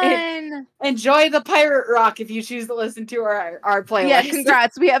Fun. Enjoy the pirate rock if you choose to listen to our playlist. Yeah,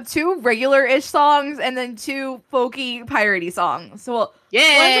 congrats. We have 2 regular-ish songs and then 2 folky piratey songs. So one's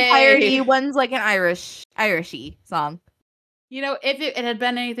a piratey, one's like an Irishy song. You know, if it had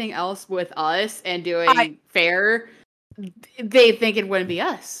been anything else with us and doing fair, they think it wouldn't be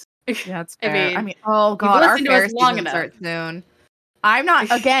us. Yeah, that's fair. I mean, oh god, our fair season starts soon. I'm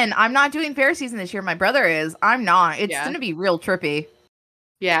not doing fair season this year. My brother is. I'm not. It's gonna be real trippy.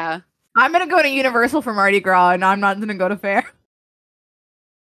 Yeah. I'm gonna go to Universal for Mardi Gras, and I'm not gonna go to fair.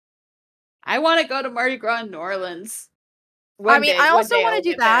 I want to go to Mardi Gras in New Orleans. I also want to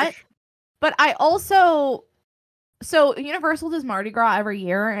do that, but I also... So Universal does Mardi Gras every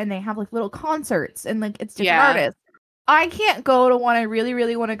year, and they have like little concerts, and like it's different artists. I can't go to one I really,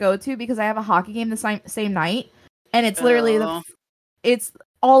 really want to go to because I have a hockey game the same night, and it's literally it's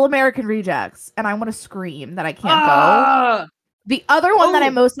All American Rejects, and I want to scream that I can't go. The other one that I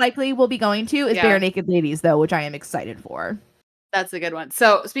most likely will be going to is Bare Naked Ladies, though, which I am excited for. That's a good one.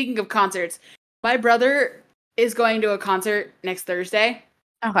 So speaking of concerts, my brother is going to a concert next Thursday.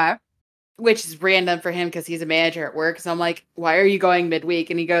 Okay. Which is random for him because he's a manager at work. So I'm like, why are you going midweek?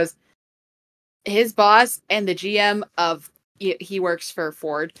 And he goes, his boss and the GM of, he works for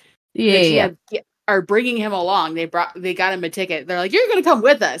Ford. GM are bringing him along. They got him a ticket. They're like, you're going to come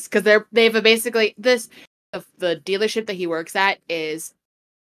with us. Cause they've basically the dealership that he works at is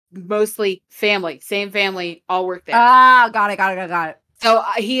mostly same family, all work there. Got it. So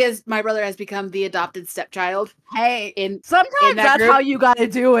my brother has become the adopted stepchild. Hey, sometimes that's how you got to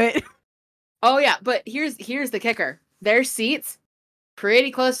do it. Oh yeah, but here's the kicker. Their seats pretty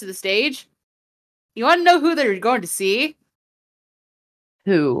close to the stage. You want to know who they're going to see?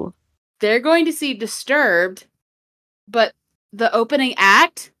 Who? They're going to see Disturbed, but the opening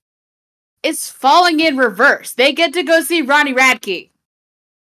act is Falling in Reverse. They get to go see Ronnie Radke.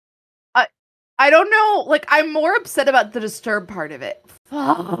 I don't know. Like, I'm more upset about the Disturbed part of it.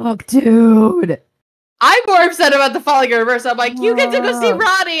 Fuck, dude. I'm more upset about the Falling in Reverse. I'm like, you get to go see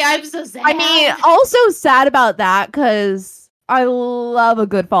Ronnie. I'm so sad. I mean, also sad about that because I love a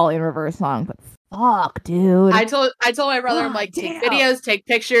good Falling in Reverse song, but fuck, dude. I told my brother, I'm like, take videos, take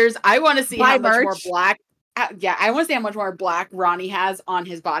pictures. I want to see how much more black. I want to see how much more black Ronnie has on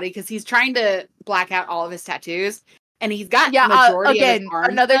his body because he's trying to black out all of his tattoos. And he's got majority of his arms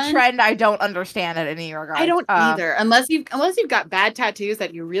another done. Trend I don't understand at any regard. I don't either. Unless you've got bad tattoos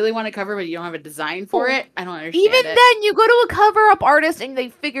that you really want to cover, but you don't have a design for it. I don't understand. Even then, you go to a cover-up artist and they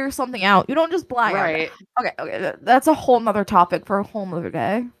figure something out. You don't just black out. Okay. That's a whole nother topic for a whole nother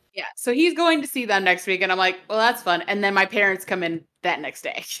day. Yeah. So he's going to see them next week, and I'm like, well, that's fun. And then my parents come in that next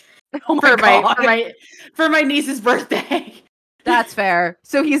day. Oh my God. For my niece's birthday. That's fair.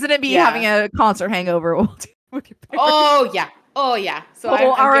 So he's gonna be having a concert hangover. Oh yeah. So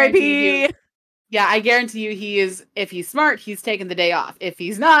R.I.P. Yeah, I guarantee you he is. If he's smart, he's taking the day off. If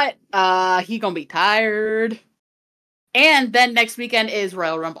he's not, he gonna be tired. And then next weekend is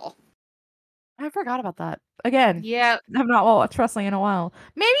Royal Rumble. I forgot about that. Again. Yeah. I've not watched wrestling in a while.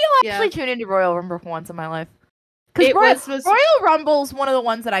 Maybe I'll actually tune into Royal Rumble for once in my life. Because Royal Rumble's one of the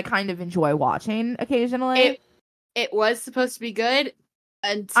ones that I kind of enjoy watching occasionally. It was supposed to be good.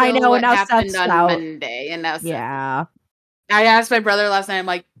 Until I know, what now happened Seth's on out. Monday, and now I asked my brother last night. I'm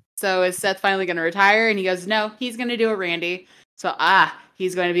like, so is Seth finally going to retire? And he goes, no, he's going to do a Randy. So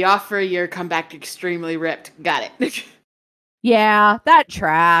he's going to be off for a year. Come back extremely ripped. Got it. Yeah, that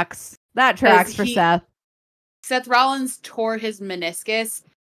tracks. That tracks for Seth. Seth Rollins tore his meniscus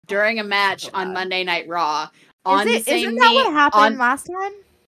during a match on Monday Night Raw. Isn't that what happened last time?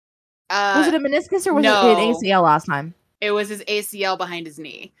 Was it a meniscus or was it an ACL last time? It was his ACL behind his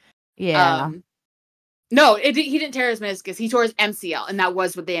knee. Yeah. No, he didn't tear his meniscus. He tore his MCL, and that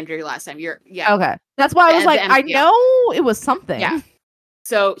was what the injury last time. Okay. That's why I was like, I know it was something. Yeah.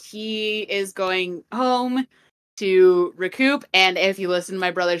 So he is going home to recoup, and if you listen to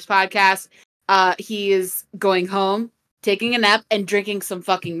my brother's podcast, he is going home, taking a nap, and drinking some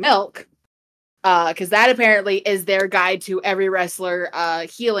fucking milk. Because that apparently is their guide to every wrestler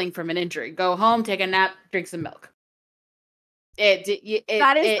healing from an injury. Go home, take a nap, drink some milk. That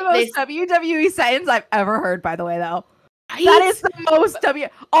is the most WWE sentence I've ever heard, by the way, though. That is the most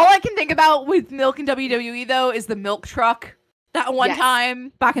All I can think about with milk in WWE, though, is the milk truck. That one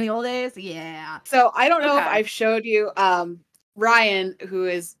time back in the old days. Yeah. So I don't know if I've showed you Ryan,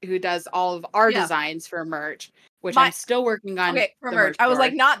 who does all of our designs for merch, which I'm still working on. Okay, for merch. I was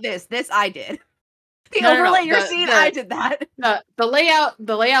like, not this. This I did. overlay your scene. I did that. The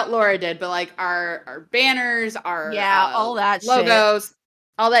layout Laura did, but like our banners, our all that logos, shit.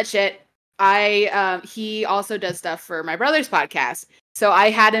 all that shit. He also does stuff for my brother's podcast. So I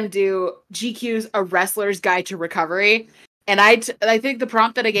had him do GQ's A Wrestler's Guide to Recovery. And I think the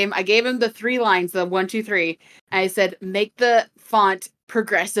prompt that I gave him the 3 lines, the 1, 2, 3. And I said, make the font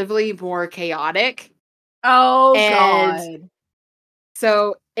progressively more chaotic. Oh, God.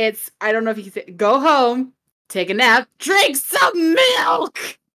 So it's, I don't know if you can say, go home, take a nap, drink some milk.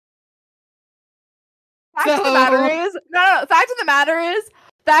 Fact of the matter is,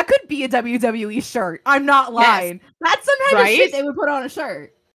 that could be a WWE shirt. I'm not lying. Yes. That's some kind of shit they would put on a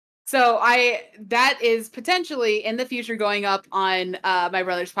shirt. So that is potentially in the future going up on my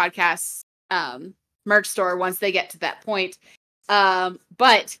brother's podcast merch store once they get to that point.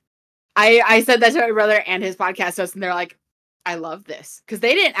 But I said that to my brother and his podcast host, and they're like, I love this. Because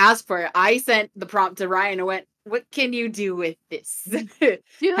they didn't ask for it. I sent the prompt to Ryan and went, what can you do with this?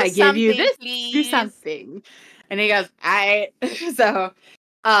 I give you this. Please. Do something. And he goes, all right.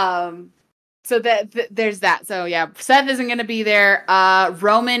 So there's that. So yeah, Seth isn't going to be there.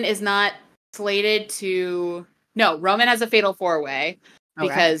 Roman is not slated to. No, Roman has a fatal 4-way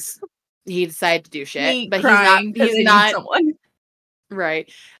because he decided to do shit. But he's not someone.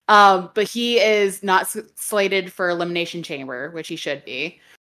 Right. But he is not slated for Elimination Chamber, which he should be.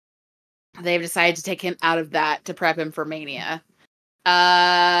 They've decided to take him out of that to prep him for Mania.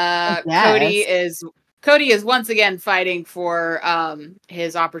 Cody is once again fighting for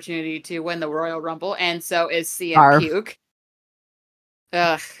his opportunity to win the Royal Rumble, and so is CM Puke.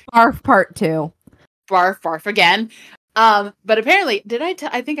 Ugh. Barf Part 2. Barf again. But apparently,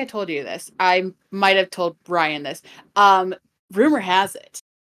 I think I told you this. I might have told Brian this. Rumor has it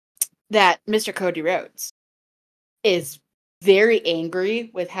that Mr. Cody Rhodes is very angry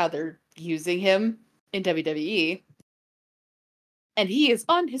with how they're using him in WWE, and he is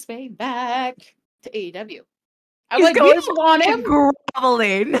on his way back to AEW. I'm like, we don't want him.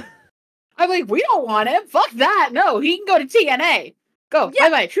 Groveling. I'm like, we don't want him. Fuck that. No, he can go to TNA. Go. Yeah.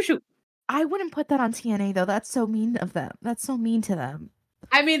 Bye-bye. Shoo. I wouldn't put that on TNA, though. That's so mean of them. That's so mean to them.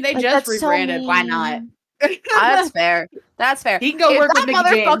 I mean, they just rebranded. So why not? That's fair. That's fair. He can go work with Mickey James.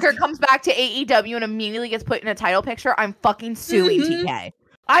 If that motherfucker comes back to AEW and immediately gets put in a title picture, I'm fucking suing TK.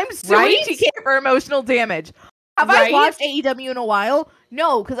 I'm suing TK for emotional damage. Have I watched AEW in a while?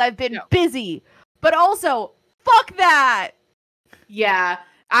 No, because I've been busy. But also, fuck that. Yeah,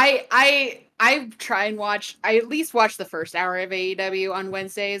 I try and watch. I at least watch the first hour of AEW on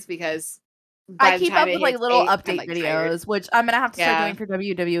Wednesdays because I keep up with like little update videos, which I'm gonna have to start doing for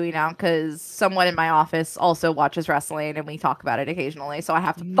WWE now because someone in my office also watches wrestling and we talk about it occasionally. So I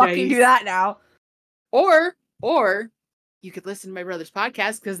have to fucking do that now. Or you could listen to my brother's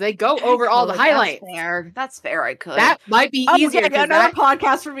podcast because they go over all the highlights. That's fair. I could. That might be easier. Another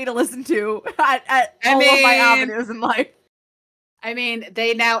podcast for me to listen to at all of my avenues in life. I mean,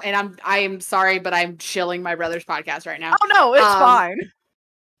 they now, and I am sorry, but I'm shilling my brother's podcast right now. Oh no, it's fine.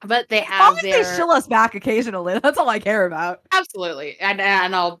 But they have they shill us back occasionally. That's all I care about. Absolutely, and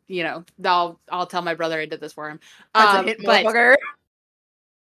I'll tell my brother I did this for him. That's a hit, motherfucker.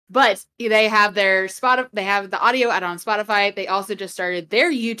 But they have their they have the audio out on Spotify. They also just started their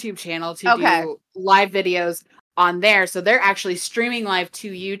YouTube channel to do live videos on there. So they're actually streaming live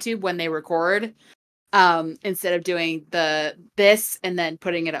to YouTube when they record, instead of doing this and then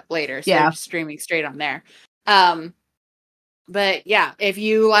putting it up later. So they're streaming straight on there. But yeah, if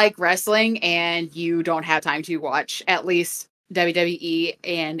you like wrestling and you don't have time to watch at least WWE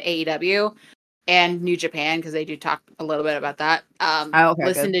and AEW and New Japan, because they do talk a little bit about that,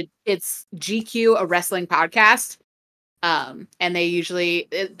 listen to it's GQ, a wrestling podcast. And they usually,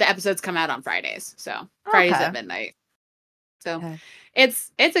 the episodes come out on Fridays. So Fridays at midnight. So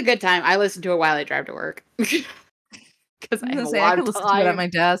it's a good time. I listen to it while I drive to work. Because I have a lot of time. It at my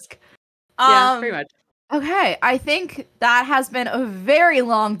desk. Yeah, pretty much. Okay, I think that has been a very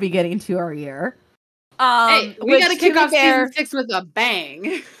long beginning to our year. Hey, we got to kick off season 6 with a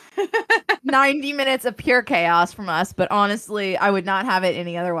bang. 90 minutes of pure chaos from us, but honestly, I would not have it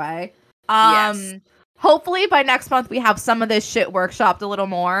any other way. Hopefully by next month we have some of this shit workshopped a little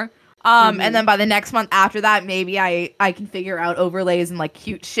more. And then by the next month after that, maybe I can figure out overlays and like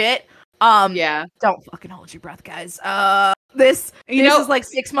cute shit. Don't fucking hold your breath, guys. This is like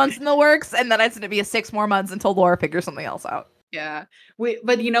 6 months in the works, and then it's going to be 6 more months until Laura figures something else out. Yeah.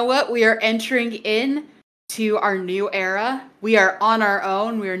 But you know what? We are entering in to our new era. We are on our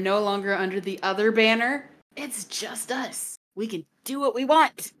own. We are no longer under the other banner. It's just us. We can do what we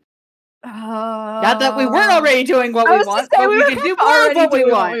want. Not that we weren't already doing what we want, but we can do more of what we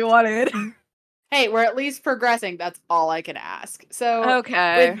want. We wanted. hey, we're at least progressing. That's all I can ask. So,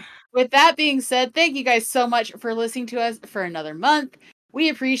 okay. With that being said, thank you guys so much for listening to us for another month. We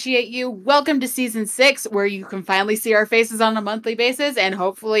appreciate you. Welcome to season 6, where you can finally see our faces on a monthly basis, and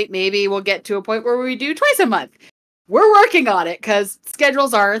hopefully, maybe we'll get to a point where we do twice a month. We're working on it because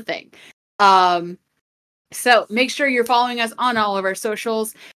schedules are a thing. So make sure you're following us on all of our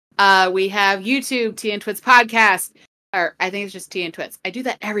socials. We have YouTube, Tea and Twits Podcast. Or I think it's just Tea and Twits. I do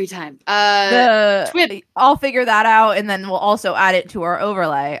that every time. I'll figure that out, and then we'll also add it to our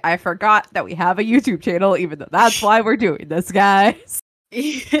overlay. I forgot that we have a YouTube channel, even though that's why we're doing this, guys.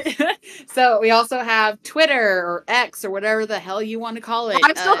 So we also have Twitter or X or whatever the hell you want to call it.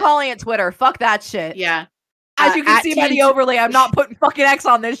 I'm still calling it Twitter. Fuck that shit. Yeah. As you can see by the overlay, I'm not putting fucking X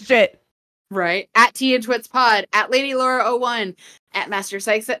on this shit. Right. At Tea and Twits Pod, at Lady Laura 01, at Master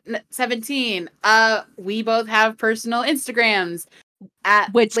Psych 17. We both have personal Instagrams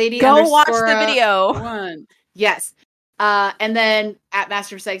at which Lady go watch the video. 1. Yes. And then at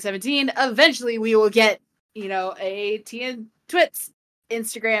Master Psych 17, eventually we will get, a Tea and Twits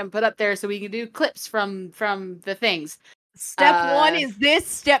Instagram put up there so we can do clips from the things. Step 1 is this.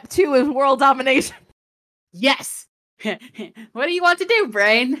 Step 2 is world domination. Yes. What do you want to do,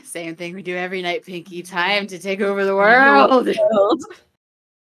 Brain? Same thing we do every night, Pinky. Time to take over the world.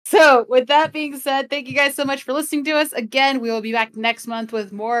 So, with that being said, thank you guys so much for listening to us. Again, we will be back next month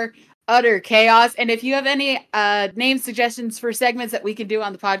with more utter chaos. And if you have any name suggestions for segments that we can do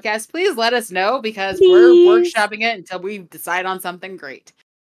on the podcast, please let us know, because we're workshopping it until we decide on something great.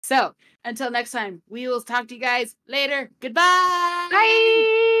 So, until next time, we will talk to you guys later. Goodbye.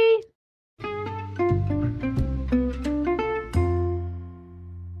 Bye.